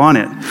shine upon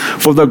it,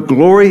 for the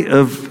glory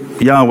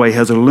of Yahweh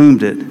has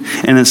illumined it,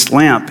 and its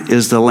lamp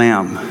is the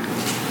Lamb.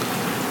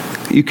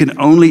 You can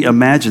only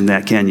imagine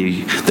that, can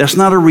you? That's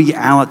not a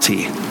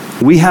reality.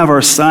 We have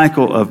our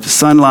cycle of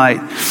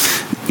sunlight,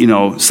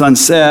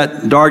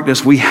 sunset,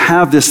 darkness. We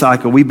have this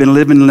cycle. We've been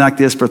living like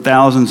this for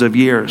thousands of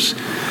years.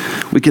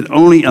 We can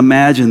only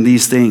imagine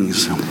these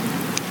things.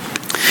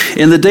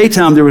 In the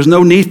daytime, there was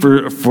no need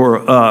for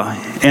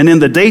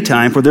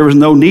there was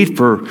no need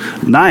for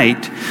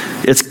night.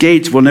 Its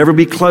gates will never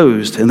be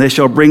closed, and they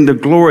shall bring the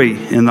glory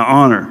and the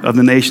honor of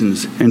the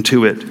nations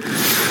into it.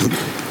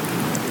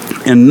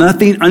 And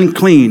nothing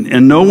unclean,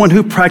 and no one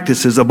who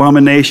practices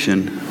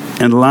abomination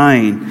and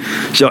lying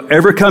shall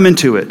ever come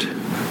into it,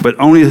 but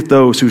only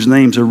those whose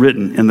names are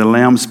written in the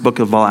Lamb's book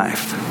of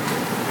life.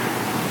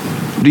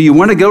 Do you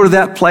want to go to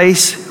that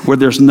place where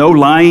there's no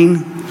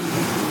lying,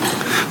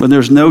 when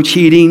there's no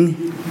cheating,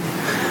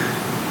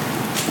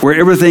 where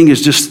everything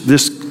is just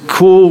this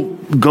cool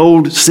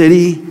gold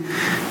city?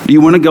 Do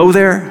you want to go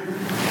there?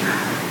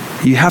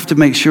 You have to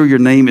make sure your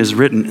name is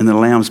written in the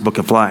Lamb's book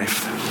of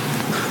life.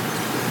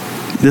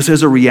 This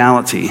is a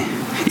reality,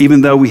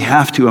 even though we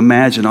have to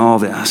imagine all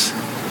this.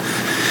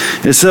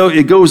 And so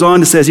it goes on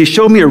to say, he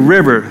showed me a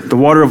river, the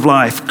water of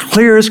life,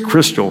 clear as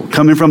crystal,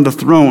 coming from the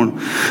throne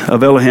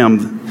of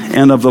Elohim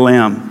and of the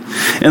Lamb.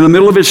 In the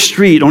middle of its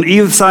street, on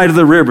either side of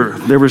the river,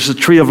 there was a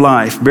tree of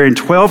life, bearing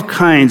 12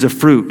 kinds of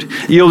fruit,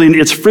 yielding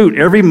its fruit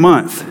every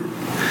month.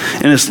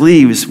 And its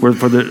leaves were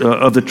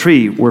of the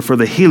tree were for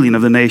the healing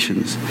of the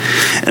nations.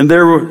 And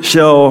there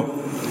shall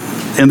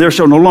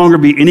no longer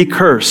be any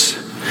curse.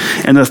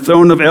 And the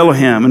throne of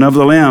Elohim and of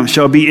the Lamb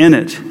shall be in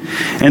it,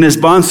 and his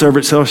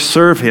bondservants shall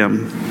serve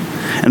him,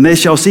 and they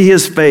shall see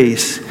his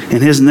face,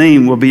 and his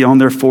name will be on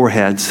their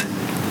foreheads.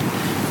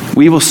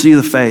 We will see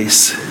the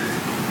face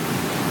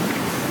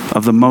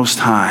of the Most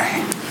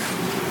High.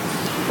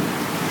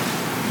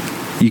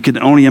 You can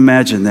only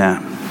imagine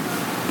that.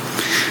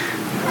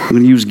 I'm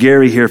going to use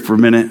Gary here for a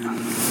minute.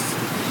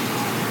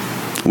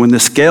 When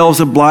the scales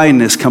of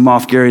blindness come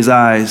off Gary's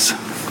eyes,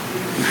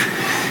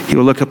 he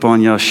will look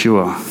upon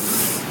Yeshua.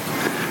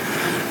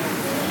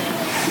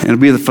 And it'll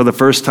be for the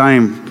first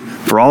time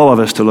for all of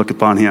us to look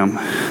upon him.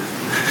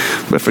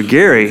 But for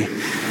Gary,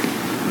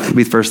 it'll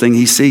be the first thing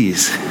he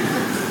sees.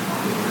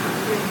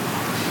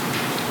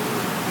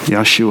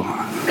 Yeshua.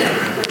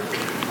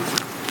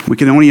 We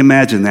can only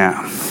imagine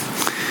that.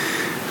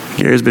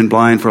 Gary's been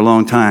blind for a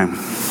long time.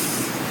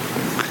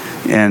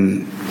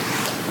 And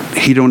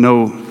he don't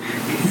know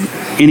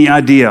any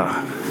idea.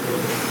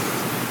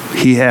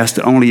 He has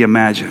to only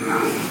imagine.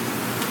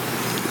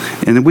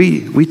 And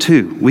we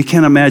too, we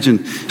can't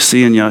imagine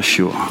seeing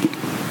Yeshua.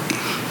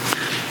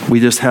 We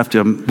just have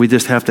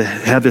to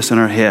have this in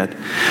our head.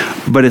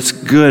 But it's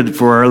good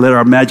for let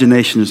our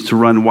imaginations to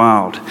run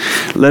wild.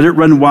 Let it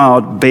run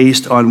wild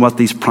based on what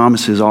these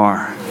promises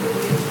are.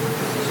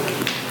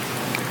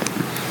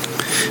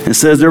 It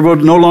says there will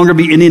no longer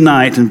be any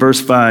night in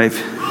verse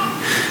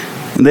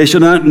 5. And they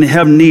shall not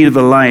have need of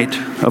the light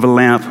of a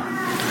lamp,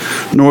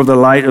 nor of the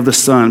light of the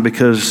sun,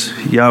 because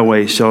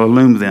Yahweh shall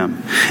illumine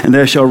them, and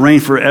they shall reign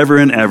forever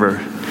and ever.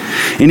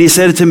 And he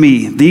said to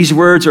me, these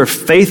words are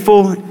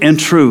faithful and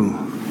true.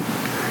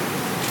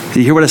 Did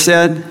you hear what I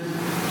said?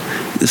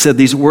 It said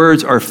these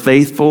words are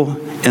faithful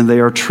and they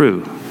are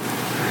true.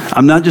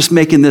 I'm not just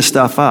making this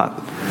stuff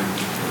up.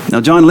 Now,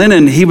 John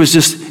Lennon, it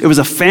was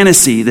a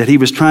fantasy that he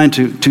was trying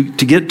to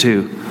get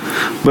to.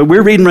 But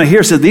we're reading right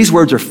here, it says these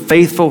words are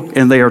faithful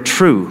and they are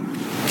true.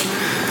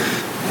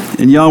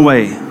 And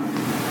Yahweh,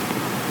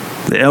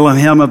 the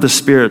Elohim of the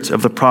spirits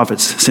of the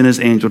prophets, sent his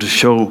angel to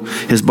show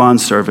his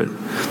bondservant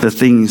the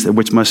things that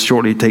which must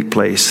shortly take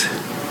place.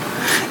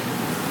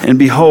 And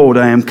behold,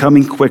 I am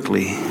coming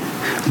quickly.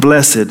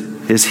 Blessed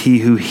is he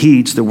who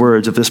heeds the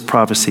words of this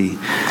prophecy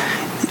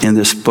in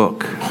this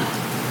book.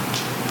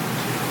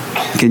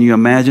 Can you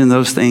imagine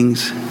those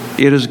things?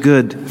 It is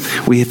good.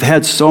 We have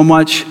had so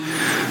much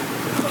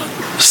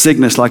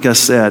sickness, like I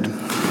said,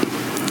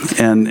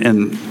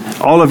 and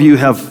all of you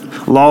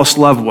have lost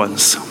loved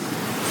ones.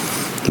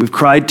 We've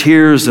cried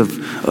tears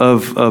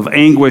of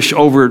anguish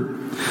over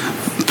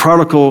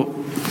prodigal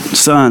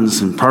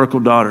sons and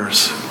prodigal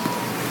daughters.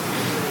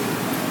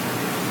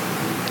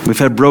 We've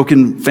had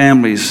broken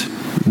families,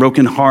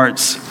 broken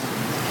hearts.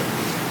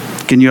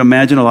 Can you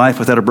imagine a life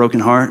without a broken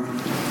heart?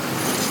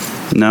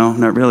 No,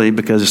 not really,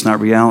 because it's not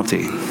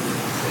reality.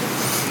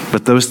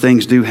 But those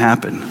things do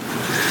happen.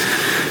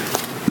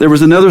 There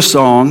was another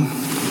song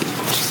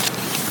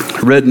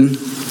written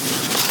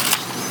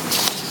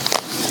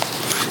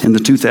in the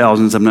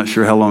 2000s. I'm not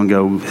sure how long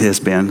ago it has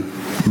been,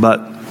 but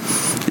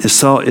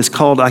it's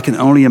called I Can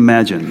Only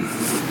Imagine.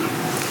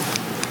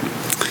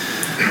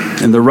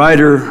 And the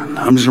writer,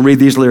 I'm just going to read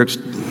these lyrics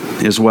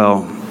as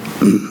well.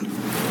 You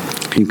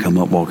can come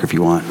up, Walker, if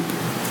you want.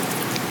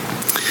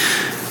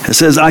 It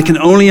says, I can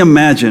only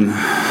imagine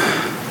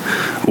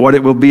what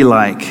it will be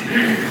like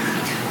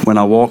when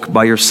I walk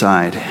by your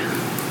side.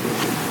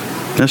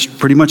 That's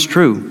pretty much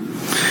true.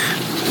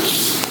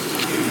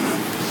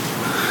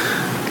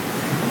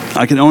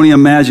 I can only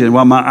imagine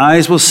what my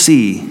eyes will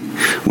see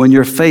when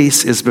your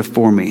face is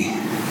before me.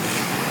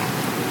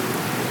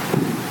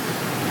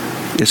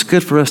 It's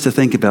good for us to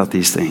think about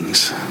these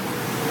things.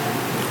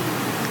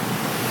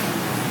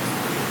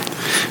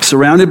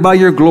 Surrounded by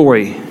your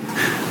glory,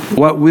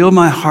 what will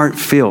my heart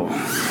feel?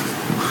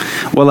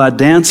 Will I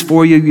dance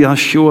for you,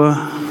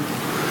 Yeshua,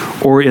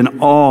 or in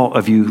awe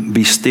of you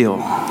be still?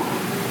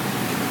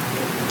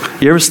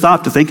 You ever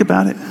stop to think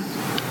about it?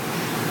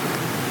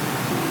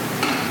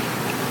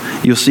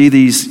 You'll see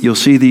these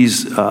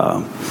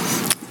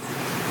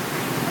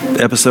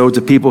episodes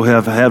of people who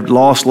have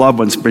lost loved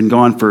ones, been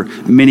gone for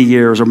many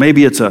years, or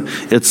maybe it's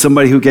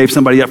somebody who gave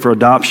somebody up for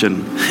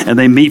adoption, and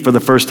they meet for the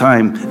first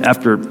time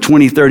after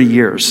 20, 30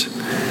 years.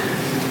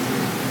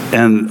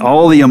 And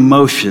all the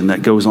emotion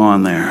that goes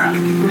on there.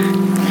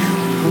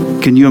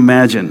 Can you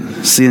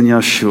imagine seeing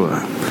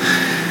Yeshua?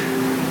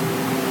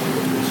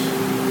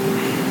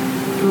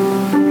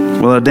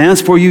 Will I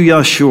dance for you,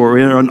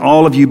 Yeshua, and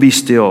all of you be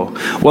still?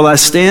 Will I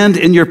stand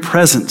in your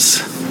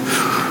presence,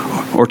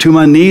 or to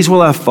my knees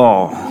will I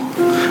fall?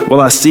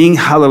 Will I sing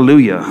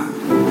hallelujah,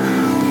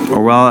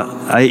 or will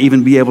I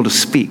even be able to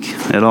speak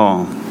at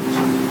all?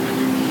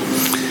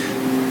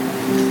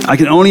 I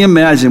can only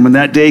imagine when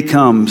that day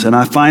comes and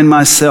I find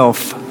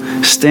myself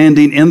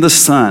standing in the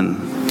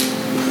sun.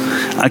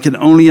 I can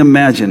only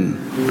imagine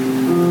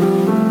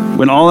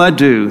when all I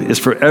do is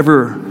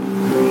forever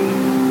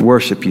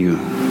worship you.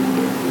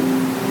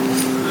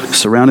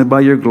 Surrounded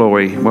by your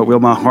glory, what will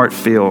my heart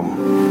feel?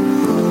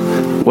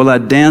 Will I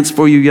dance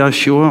for you,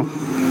 Yeshua?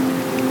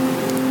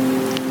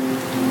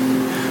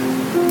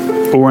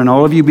 Or in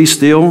all of you be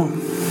still?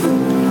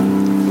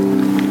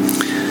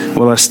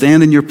 Will I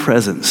stand in your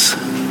presence?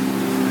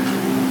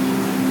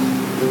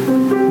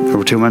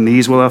 Or to my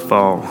knees will I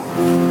fall?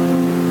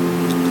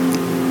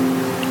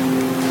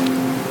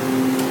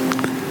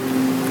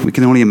 We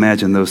can only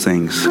imagine those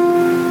things.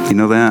 You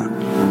know that?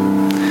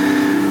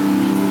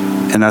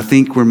 And I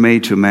think we're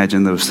made to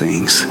imagine those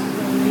things.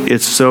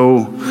 It's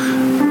so,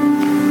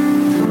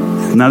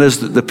 not as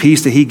the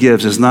peace that he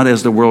gives is not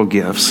as the world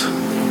gives.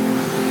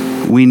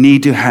 We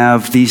need to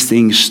have these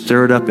things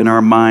stirred up in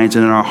our minds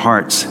and in our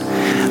hearts.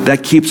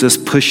 That keeps us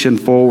pushing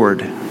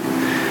forward.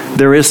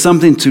 There is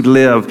something to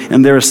live,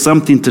 and there is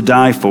something to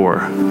die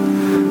for.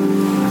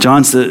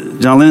 John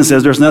Lennon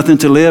says there's nothing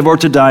to live or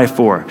to die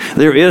for.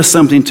 There is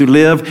something to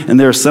live, and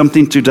there is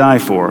something to die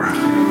for.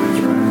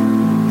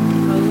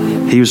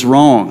 He was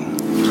wrong.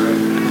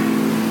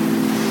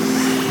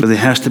 But it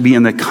has to be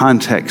in the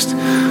context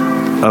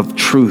of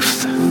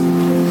truth.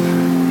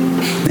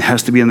 It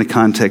has to be in the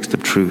context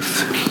of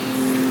truth.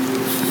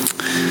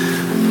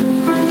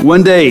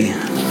 One day,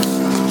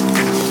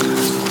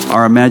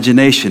 our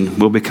imagination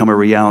will become a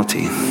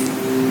reality.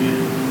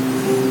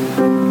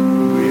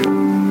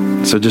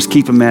 So just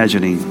keep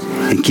imagining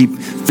and keep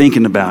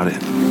thinking about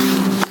it.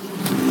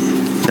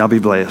 Y'all be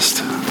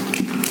blessed.